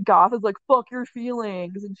think that goth is like, fuck your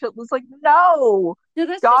feelings and shit. It's like, no, No,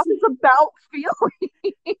 that's goth just is about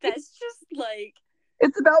feeling. that's just like,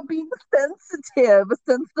 It's about being sensitive, a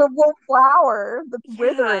sensitive little flower that's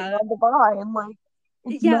withering yeah. on the vine. Like,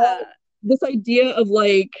 it's not Yeah. this idea of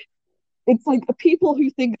like it's like people who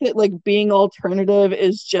think that like being alternative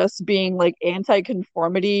is just being like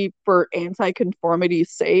anti-conformity for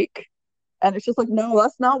anti-conformity's sake. And it's just like, no,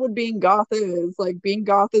 that's not what being goth is. Like being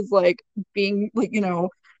goth is like being like,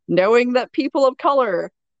 knowing that people of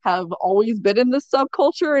color have always been in this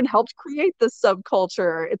subculture and helped create this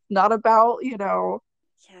subculture. It's not about,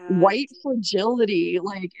 Yeah. white fragility.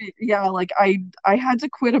 Like yeah, like I had to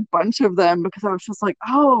quit a bunch of them because I was just like,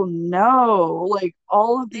 oh no, like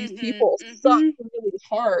all of these Mm-hmm. people suck Mm-hmm. really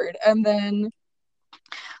hard. And then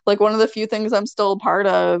like one of the few things I'm still a part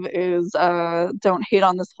of is don't hate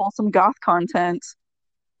on this wholesome goth content.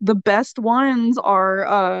 The best ones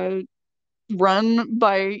are run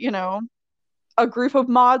by, a group of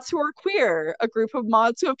mods who are queer, a group of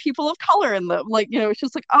mods who have people of color in them. Like, it's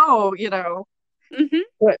just like, oh, Mm-hmm.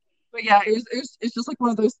 but yeah, it's just like one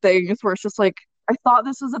of those things where it's just like, I thought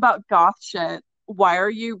this was about goth shit. Why are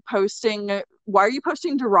you posting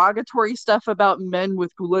derogatory stuff about men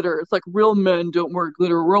with glitter? It's like real men don't wear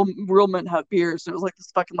glitter. Real men have beards. And it was like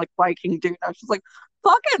this fucking like Viking dude. I was just like,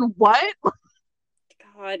 fucking what?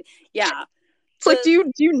 God. Yeah. It's like, The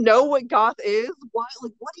do you know what goth is? What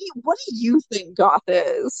do you think goth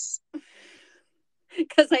is?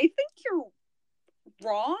 because I think you're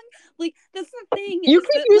wrong. Like that's the thing You is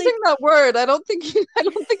keep that using like that word. I don't think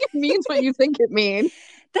it means what you think it means.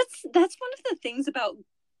 that's one of the things about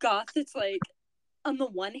goth. It's like on the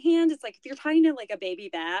one hand, it's like if you're talking to like a baby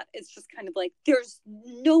bat, it's just kind of like there's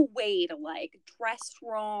no way to like dress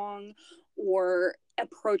wrong or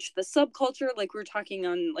approach the subculture. Like we were talking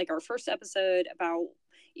on like our first episode about,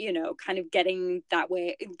 kind of getting that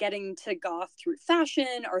way, getting to goth through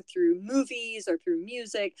fashion or through movies or through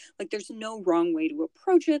music. Like there's no wrong way to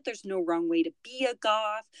approach it. There's no wrong way to be a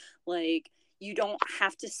goth. Like you don't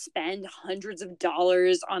have to spend hundreds of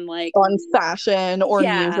dollars on like, On fashion or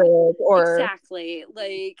music yeah, or exactly.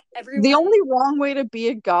 Like the everyone, only wrong way to be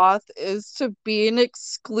a goth is to be an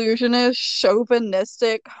exclusionist,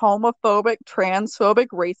 chauvinistic, homophobic, transphobic,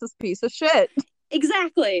 racist piece of shit.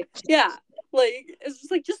 exactly. Yeah. Like it's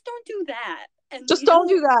just like just don't do that. And Just don't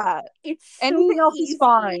do that. it's so Anything else is easy.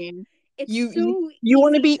 fine. It's You you, so you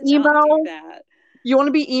want to easy be to not do emo? that. You want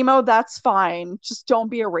to be emo? That's fine. Just don't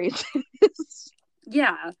be a racist.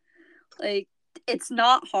 Yeah. Like it's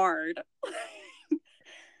not hard.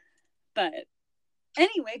 But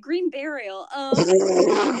anyway, Green Burial.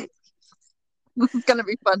 This is gonna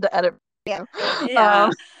be fun to edit. Yeah. Yeah.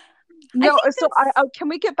 Um, I no. think So that's can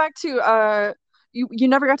we get back to you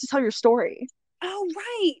never got to tell your story. oh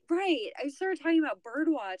right. I started talking about bird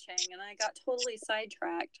watching and I got totally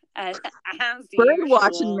sidetracked as Bird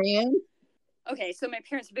watching, usual. man. Okay, so my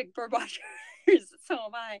parents are big bird watchers, so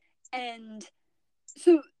am I. And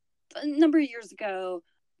so a number of years ago,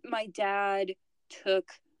 my dad took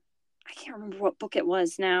I can't remember what book it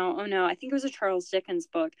was now. Oh no, I think it was a Charles Dickens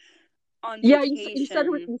book on Yeah, you said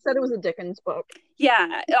it was, vacation. a Dickens book.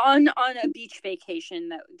 Yeah, on a beach vacation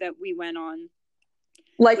that we went on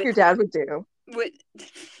Like with your dad would do. with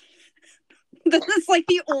this is like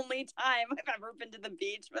the only time I've ever been to the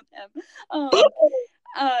beach with him.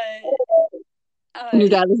 Uh Your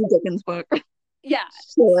dad was a Dickens book. yeah.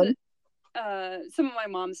 Sure. So, some of my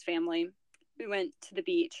mom's family, we went to the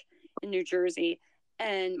beach in New Jersey,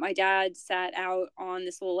 and my dad sat out on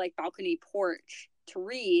this little like balcony porch to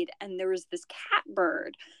read, and there was this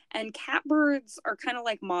catbird. And catbirds are kind of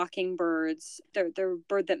like mockingbirds. They're a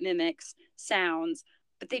bird that mimics sounds,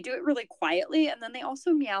 but they do it really quietly, and then they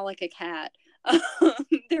also meow like a cat.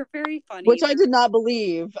 They're very funny. Which I did not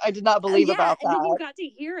believe. I did not believe Yeah, about and then you that. got to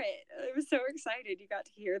hear it. I was so excited you got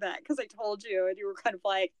to hear that because I told you, and you were kind of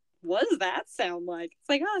like, "What does that sound like?" It's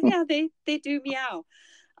like, "Oh yeah, they do meow."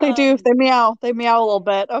 They do. Um, They meow. They meow a little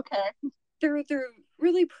bit. Okay. they're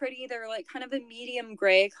really pretty. They're like kind of a medium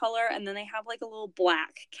gray color, and then they have like a little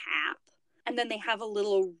black cap, and then they have a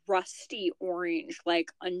little rusty orange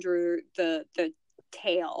like under the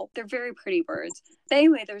tail. They're very pretty birds. But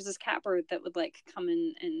anyway, there's this catbird that would like come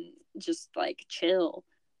in and just like chill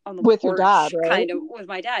on the With your dad, porch, right? kind of with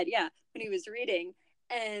my dad. Yeah, when he was reading.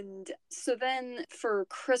 And so then for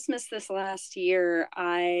Christmas this last year,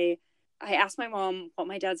 I asked my mom what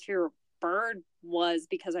my dad's favorite bird was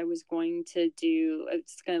because I was going to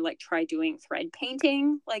like try doing thread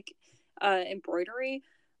painting, like embroidery.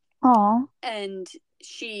 Aw. And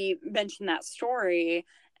she mentioned that story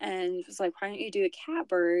and was like, why don't you do a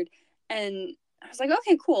catbird? And I was like,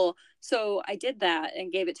 okay, cool. So I did that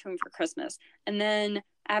and gave it to him for Christmas. And then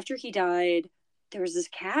after he died, there was this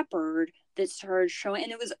catbird that started showing,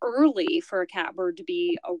 and it was early for a catbird to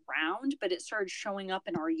be around, but it started showing up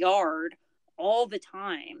in our yard all the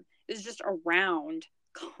time. It was just around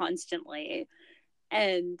constantly.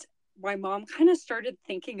 And my mom kind of started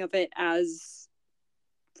thinking of it as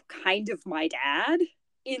kind of my dad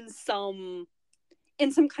in some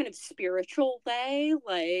kind of spiritual way,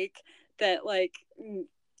 like that, like,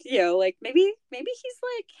 you know, like maybe he's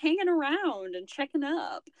like hanging around and checking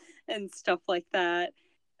up and stuff like that.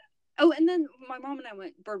 Oh, and then my mom and I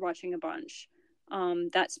went bird watching a bunch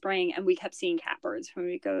that spring, and we kept seeing catbirds when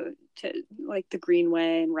we go to like the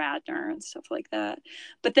Greenway and Radnor and stuff like that.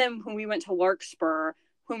 But then when we went to Larkspur,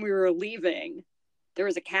 when we were leaving, there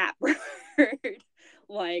was a catbird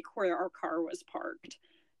like where our car was parked,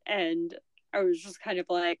 and I was just kind of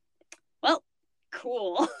like, well,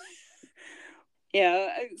 cool. Yeah,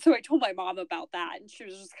 so I told my mom about that, and she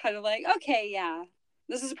was just kind of like, okay, yeah,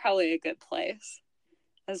 this is probably a good place.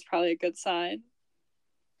 That's probably a good sign.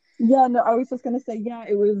 Yeah, no, I was just gonna say, yeah,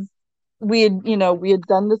 it was we had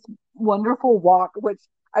done this wonderful walk, which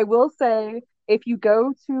I will say, if you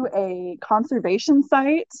go to a conservation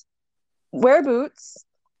site, wear boots,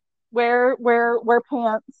 wear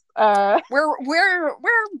pants. Where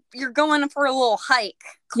you're going for a little hike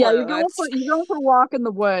Yeah, clothes. you're going for a walk in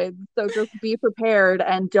the woods, so just be prepared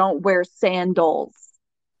and don't wear sandals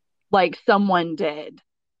like someone did,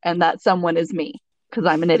 and that someone is me because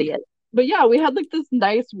I'm an idiot. But yeah, we had like this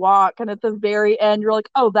nice walk, and at the very end, you're like,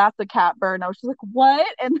 "Oh, that's a catbird." And I was just like, "What?"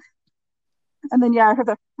 And then yeah, I heard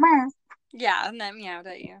the meow. Yeah, and that meowed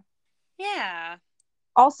at you. Yeah.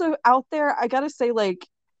 Also out there, I gotta say, like,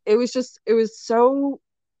 it was so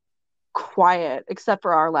quiet except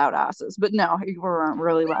for our loud asses. But no, we weren't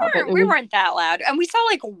really loud. But it We was weren't that loud. And we saw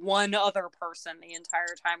like one other person the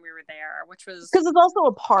entire time we were there, which was because it's also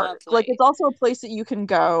a park. Like lovely. it's also a place that you can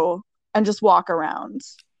go and just walk around.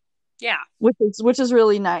 Yeah. Which is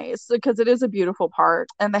really nice because it is a beautiful park,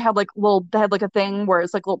 and they had like a thing where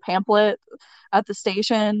it's like a little pamphlet at the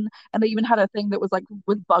station, and they even had a thing that was like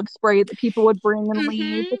with bug spray that people would bring and leave,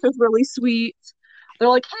 Mm-hmm. which was really sweet. They're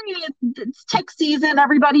like, hey, it's tick season,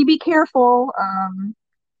 everybody be careful.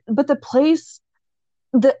 But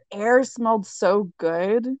the air smelled so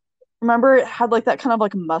good. Remember, it had like that kind of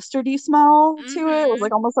like mustardy smell to it. It was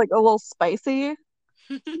like Mm-hmm. almost like a little spicy.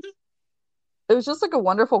 It was just like a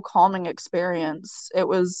wonderful calming experience. It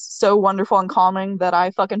was so wonderful and calming that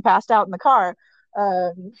I fucking passed out in the car.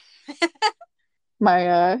 Um,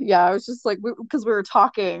 yeah, I was just like, because we were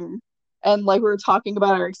talking and like we were talking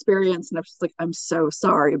about our experience, and I was just like, I'm so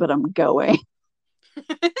sorry, but I'm going.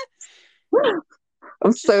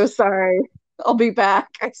 I'm so sorry. I'll be back,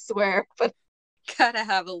 I swear. But Gotta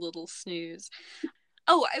have a little snooze.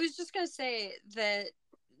 Oh, I was just gonna say that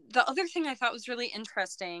the other thing I thought was really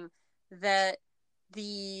interesting, that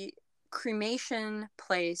the cremation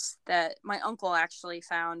place that my uncle actually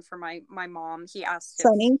found for my mom, he asked if,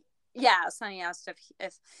 Sunny, yeah, Sonny asked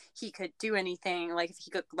if he could do anything, like if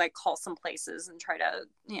he could like call some places and try to,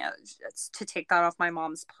 you know, to take that off my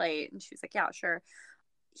mom's plate, and she was like, yeah, sure.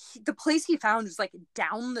 The place he found was like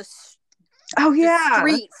down oh the yeah,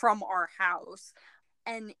 street from our house,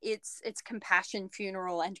 and it's Compassion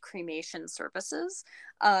Funeral and Cremation Services.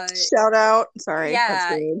 shout out. Sorry, that's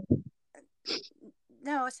Yeah, rude.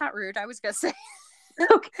 no, it's not rude. I was gonna say,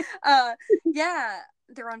 Okay. uh, yeah,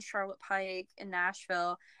 they're on Charlotte Pike in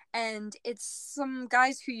Nashville, and it's some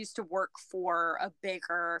guys who used to work for a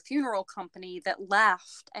bigger funeral company that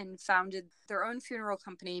left and founded their own funeral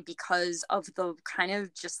company because of the kind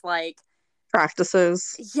of just like,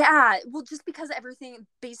 Practices. yeah, well, just because everything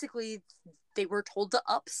basically they were told to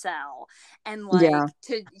upsell and Yeah. like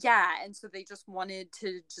to, yeah, and so they just wanted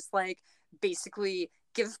to just like basically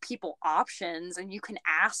give people options, and you can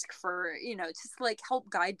ask for, you know, just like help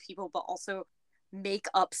guide people, but also make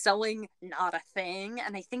upselling not a thing.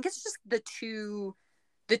 And I think it's just the two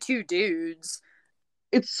dudes.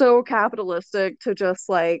 It's so capitalistic to just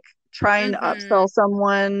like try and Mm-hmm. upsell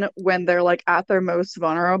someone when they're like at their most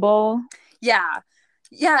vulnerable. Yeah,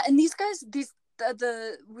 yeah, and these guys,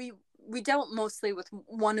 the we dealt mostly with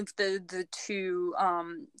one of the two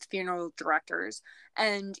funeral directors,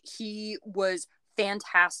 and he was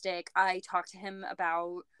fantastic. I talked to him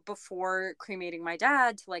about before cremating my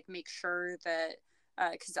dad to like make sure that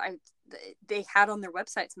because they had on their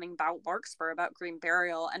website something about Larkspur, about green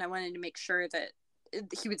burial, and I wanted to make sure that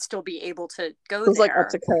he would still be able to go It was like up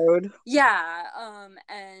there. to code. Yeah,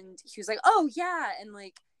 and he was like, oh yeah, and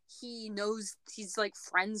like he knows, he's like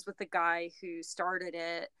friends with the guy who started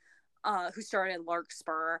it, who started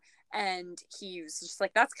Larkspur, and he was just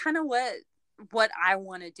like, that's kind of what I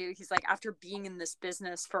want to do. He's like, after being in this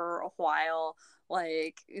business for a while,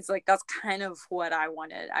 like it's like that's kind of what I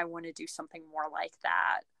wanted. I want to do something more like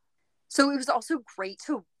that. So it was also great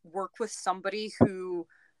to work with somebody who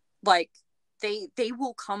like they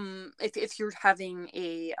will come if you're having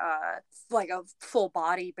a like a full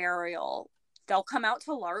body burial, they'll come out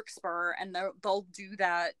to Larkspur and they'll do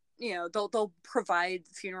that, you know, they'll provide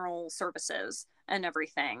funeral services and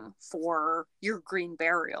everything for your green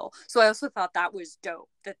burial. So I also thought that was dope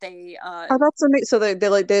that they Oh, that's amazing. So they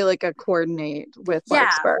coordinate with yeah,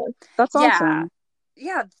 Larkspur. That's yeah, awesome.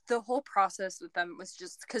 yeah, the whole process with them was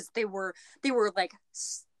just because they were like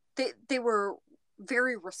they were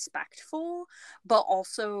very respectful, but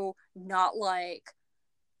also not like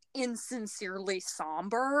insincerely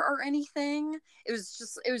somber or anything.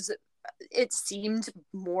 It seemed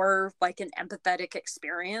more like an empathetic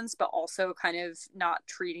experience, but also kind of not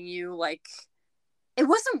treating you like, it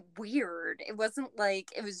wasn't weird. It wasn't like,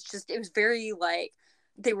 it was very like,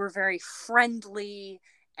 they were very friendly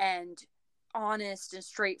and honest and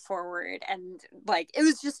straightforward, and like it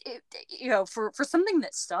was just for something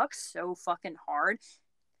that sucks so fucking hard,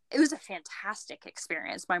 it was a fantastic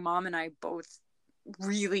experience. My mom and I both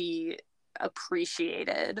really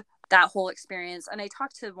appreciated that whole experience. And I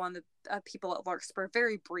talked to one of the people at Larkspur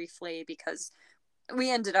very briefly because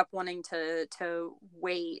we ended up wanting to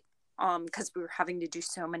wait because we were having to do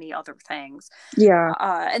so many other things. Yeah,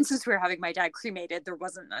 And since we were having my dad cremated, there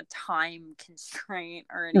wasn't a time constraint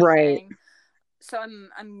or right. anything. So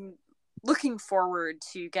I'm looking forward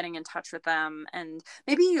to getting in touch with them, and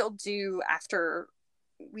maybe you'll do after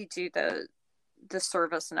we do the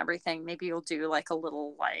service and everything, maybe you'll do like a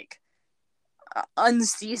little like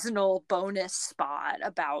unseasonal bonus spot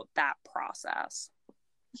about that process.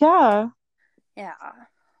 Yeah. Yeah.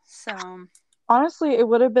 So Honestly, it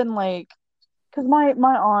would have been like because my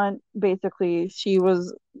aunt basically she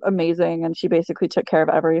was amazing and she basically took care of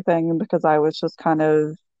everything because I was just kind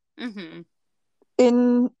of mhm.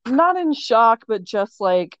 in not in shock, but just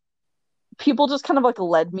like people just kind of like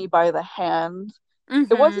led me by the hand. Mhm.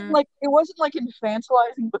 It wasn't like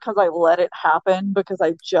infantilizing because I let it happen because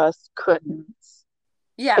I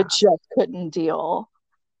Yeah. just couldn't deal.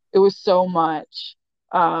 It was so much.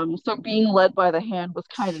 So being led by the hand was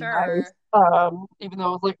kind of nice. Sure. Even though I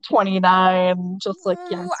was like 29, just like,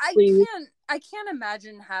 Ooh, yes, please. I can't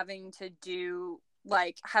imagine having to do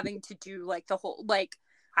like the whole like,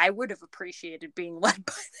 I would have appreciated being led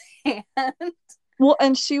by the hand. Well,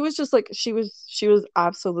 and she was just like she was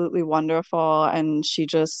absolutely wonderful and she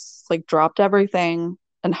just like dropped everything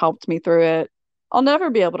and helped me through it. I'll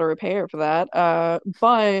never be able to repay her for that.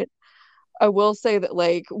 But I will say that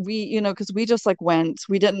like because we just like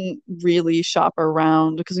we didn't really shop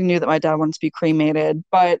around because we knew that my dad wanted to be cremated.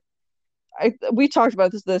 But we talked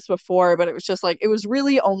about this before, but it was just like it was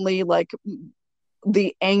really only like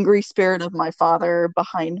the angry spirit of my father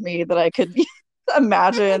behind me that I could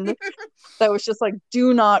imagine that was just like,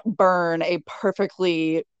 do not burn a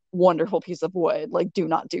perfectly wonderful piece of wood. Like, do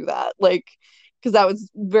not do that. Like, because that was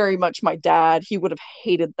very much my dad. He would have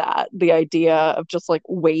hated that, the idea of just like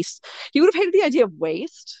waste. He would have hated the idea of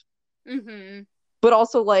waste, Mhm. but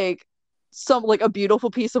also like some like a beautiful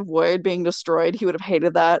piece of wood being destroyed. He would have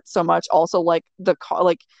hated that so much. Also, like the car,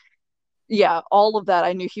 like yeah, all of that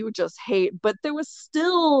I knew he would just hate. But there was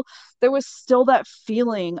still that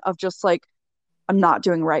feeling of just like I'm not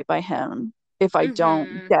doing right by him if I don't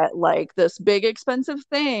Mhm. get like this big expensive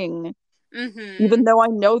thing, even Mhm. though I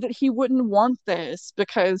know that he wouldn't want this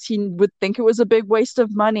because he would think it was a big waste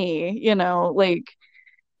of money, like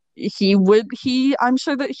I'm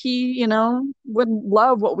sure that he, would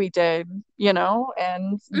love what we did, and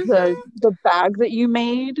Mhm. the bag that you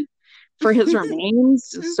made for his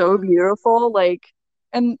remains is so Mhm. beautiful. Like,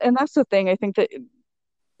 and that's the thing. I think that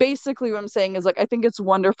basically what I'm saying is like I think it's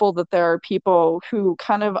wonderful that there are people who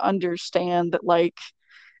kind of understand that like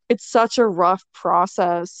it's such a rough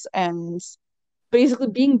process and basically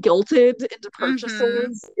being guilted into Mhm.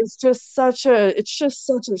 purchases is just such a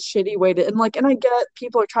shitty way to and I get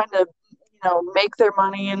people are trying to make their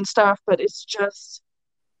money and stuff, but it's just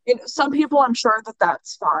some people I'm sure that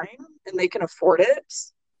that's fine and they can afford it,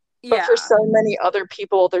 but for Yeah. so many other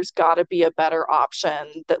people there's got to be a better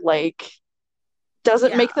option that like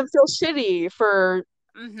doesn't make Yeah. them feel shitty for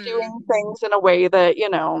Mhm. doing things in a way that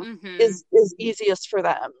Mhm. is easiest for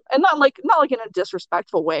them, and not like in a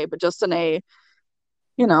disrespectful way, but just in a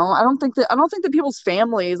I don't think that people's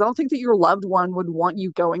families, I don't think that your loved one would want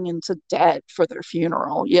you going into debt for their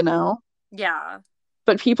funeral, Yeah.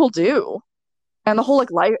 but people do. And the whole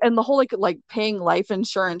like life and the whole like paying life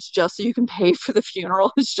insurance just so you can pay for the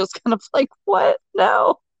funeral is just kind of like what,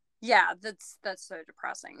 no. Yeah, that's so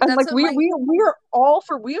depressing. And That's like what my we are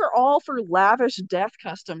all for lavish death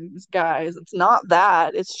customs, guys. It's not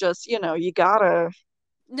that. It's just, you gotta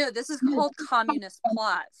No, this is called communist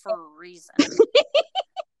plot for a reason.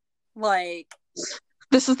 Like,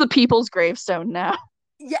 This is the people's gravestone now.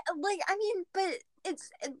 yeah, like, I mean, but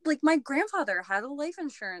like my grandfather had a life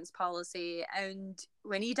insurance policy, and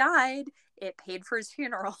when he died, it paid for his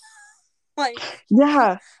funeral. Like,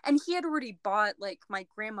 Yeah. and he had already bought, like, my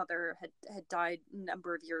grandmother had died a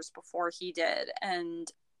number of years before he did, and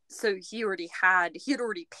so he had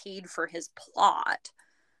already paid for his plot.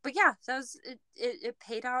 But yeah, that was it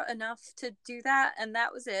paid out enough to do that, and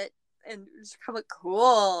that was it. And it was kind of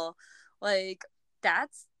cool. Like,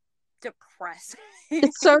 that's depressing.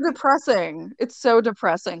 It's so depressing. It's so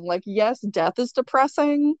depressing. Like, yes, death is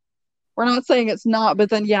depressing. We're not saying it's not, but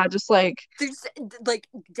then yeah, just like There's, like,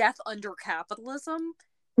 death under capitalism,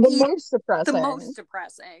 the most the depressing. most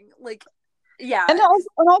depressing. Like, yeah, And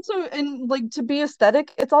like to be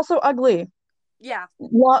aesthetic, it's also ugly. yeah.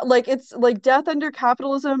 Like it's like death under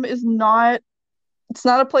capitalism is not, it's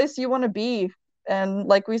not a place you want to be. And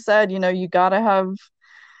like we said, you gotta have,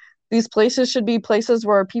 these places should be places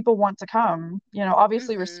where people want to come,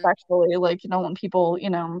 obviously Mm-hmm. respectfully, like you don't want people,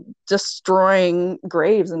 destroying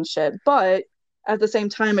graves and shit. But at the same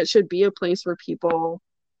time, it should be a place where people,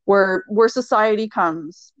 where society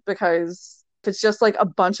comes, because if it's just like a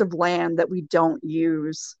bunch of land that we don't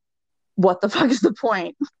use, what the fuck is the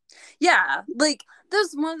point? Yeah, like,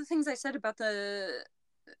 that's one of the things I said about the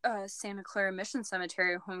Santa Clara Mission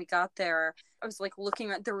Cemetery when we got there. I was like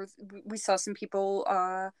looking at, we saw some people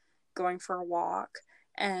going for a walk,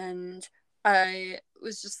 and I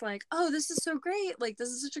was just like, oh, this is so great! Like, this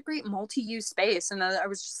is such a great multi-use space, and I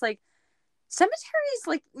was just like, cemeteries,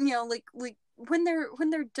 like, like when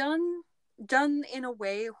they're done in a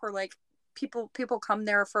way where, like, people come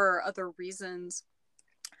there for other reasons,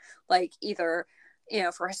 like either,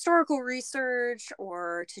 for historical research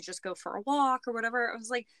or to just go for a walk or whatever. I was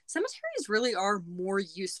like, cemeteries really are more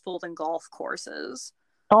useful than golf courses.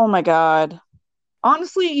 Oh my God.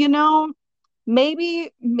 Honestly,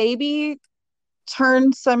 maybe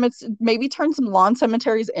turn some lawn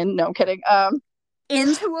cemeteries in. No, I'm kidding.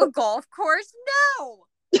 Into a golf course? No,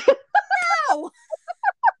 no.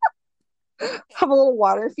 Have a little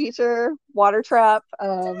water feature, water trap.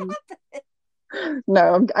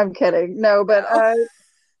 No, I'm kidding. No, No.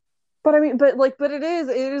 but I mean, but it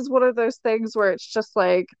is one of those things where it's just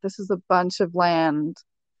like, this is a bunch of land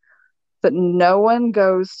that no one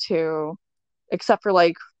goes to except for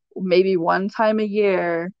like maybe one time a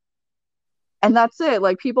year, and that's it.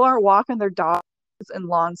 Like, people aren't walking their dogs in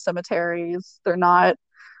lawn cemeteries. They're not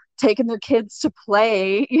taking their kids to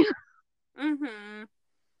play. Mm-hmm.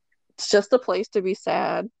 It's just a place to be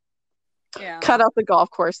sad. Yeah. Cut out the golf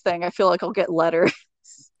course thing. I feel like I'll get letters.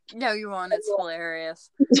 No, you won't. It's hilarious.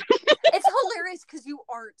 It's hilarious because you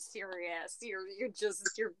aren't serious. You're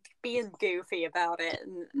being goofy about it.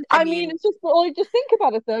 And I I mean, mean, it's just like, just think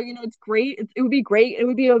about it though. It's great. It would be great. It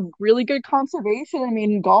would be a really good conservation. I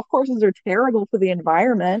mean, golf courses are terrible for the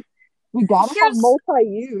environment. We gotta have here's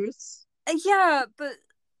multi-use. yeah, but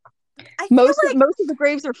I feel like, Most of the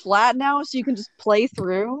graves are flat now, so you can just play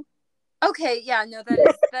through. okay, yeah, no,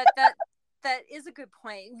 that is a good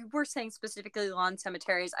point. You were saying specifically lawn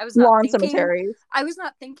cemeteries. Lawn cemeteries. I was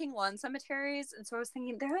not thinking lawn cemeteries, and so I was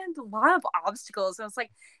thinking there are a lot of obstacles. And I was like,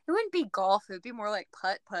 it wouldn't be golf; it would be more like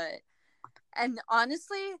putt putt. And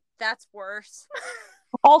honestly, that's worse.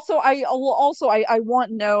 I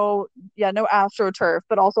want no AstroTurf,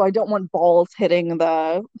 but also I don't want balls hitting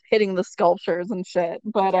the sculptures and shit.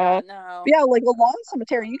 Yeah, no. Yeah, like a lawn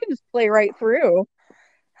cemetery, you can just play right through.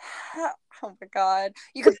 Oh my god.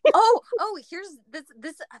 You could here's this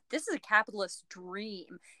is a capitalist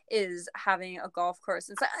dream, is having a golf course.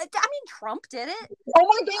 And so, I mean, Trump did it. Oh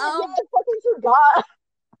my god, yeah, I fucking forgot.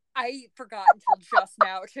 I forgot until just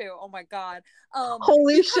now too. Oh my god.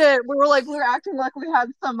 Holy shit. We were acting like we had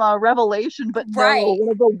some revelation, but no, right. one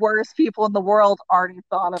of the worst people in the world already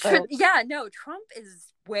thought of it. Yeah, no, Trump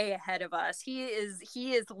is way ahead of us. He is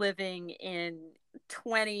living in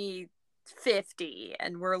 2050,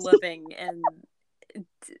 and we're living in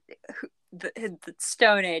the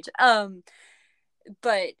Stone Age.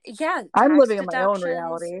 But yeah, I'm tax living in my own deductions.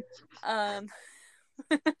 reality. Um,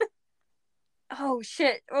 oh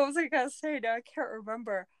shit, what was I gonna say? Now I can't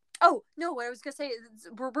remember. Oh no, what I was gonna say is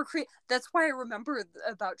we're creating. That's why I remember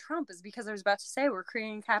about Trump, is because I was about to say we're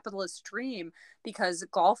creating a capitalist dream, because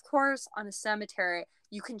golf course on a cemetery,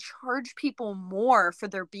 you can charge people more for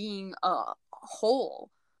there being a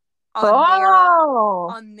hole on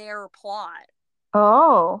Oh. their plot.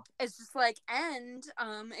 Oh. It's just like, and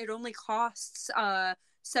it only costs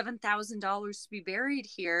 $7,000 to be buried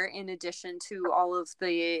here, in addition to all of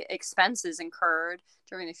the expenses incurred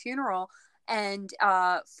during the funeral. And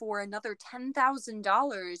for another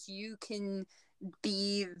 $10,000, you can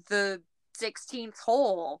be the 16th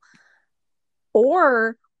hole.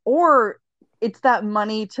 Or it's that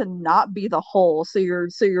money to not be the hole, so your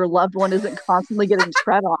loved one isn't constantly getting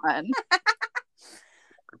tread on.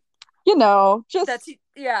 Just That's,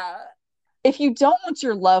 yeah. If you don't want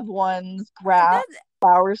your loved one's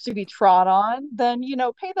flowers to be trod on, then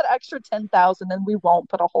pay that extra 10,000 and we won't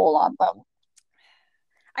put a hole on them.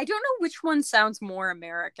 I don't know which one sounds more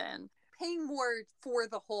American. Paying more for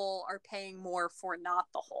the hole or paying more for not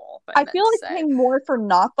the hole. I feel like paying more for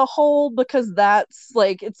not the hole, because that's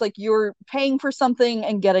like, it's like you're paying for something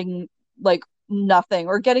and getting like nothing,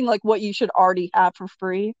 or getting like what you should already have for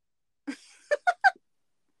free.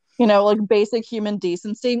 Like basic human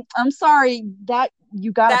decency. I'm sorry, that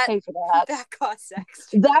you gotta pay for that. That costs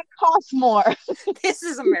extra. That costs more. This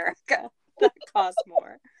is America. That costs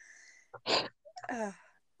more.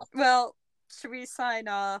 Well, should we sign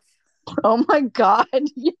off? Oh my God.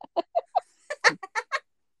 Yeah.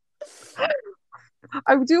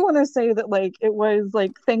 I do want to say that like it was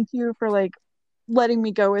like, thank you for like letting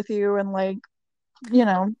me go with you and like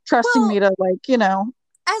trusting me to like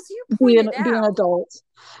as you pointed out, be an adult.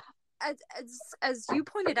 As you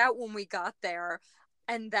pointed out when we got there,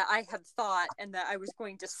 and that I had thought and that I was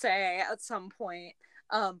going to say at some point,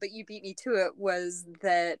 but you beat me to it, was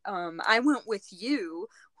that I went with you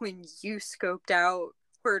when you scoped out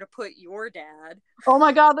where to put your dad. Oh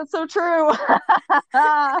my God, that's so true.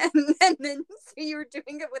 and then so you were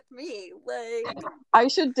doing it with me. Like, I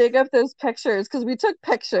should dig up those pictures, because we took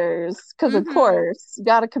pictures, because of course you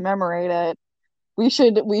gotta commemorate it. We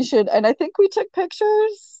should, and I think we took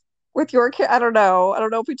pictures with your kid. I don't know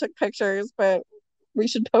if we took pictures, but we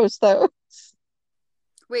should post those.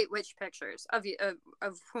 Wait, which pictures of you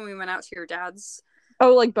of when we went out to your dad's?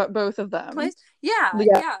 Oh, like both of them. Place? Yeah.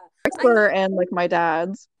 And like my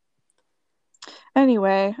dad's.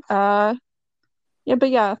 Anyway, yeah, but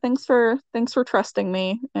yeah, thanks for trusting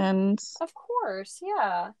me. And of course,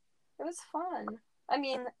 yeah, it was fun. I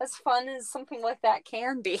mean, as fun as something like that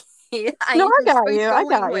can be. I got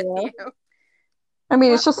you. I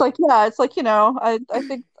mean, it's just like, yeah, it's like, I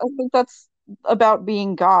think that's about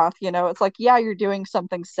being goth. It's like, yeah, you're doing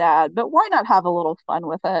something sad, but why not have a little fun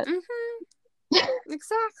with it?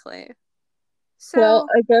 Exactly. So, well,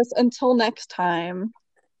 I guess until next time.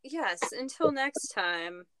 Yes, until next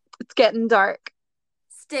time. It's getting dark.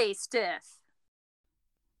 Stay stiff.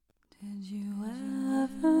 Did you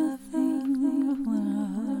ever think when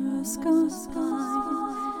a hearse goes by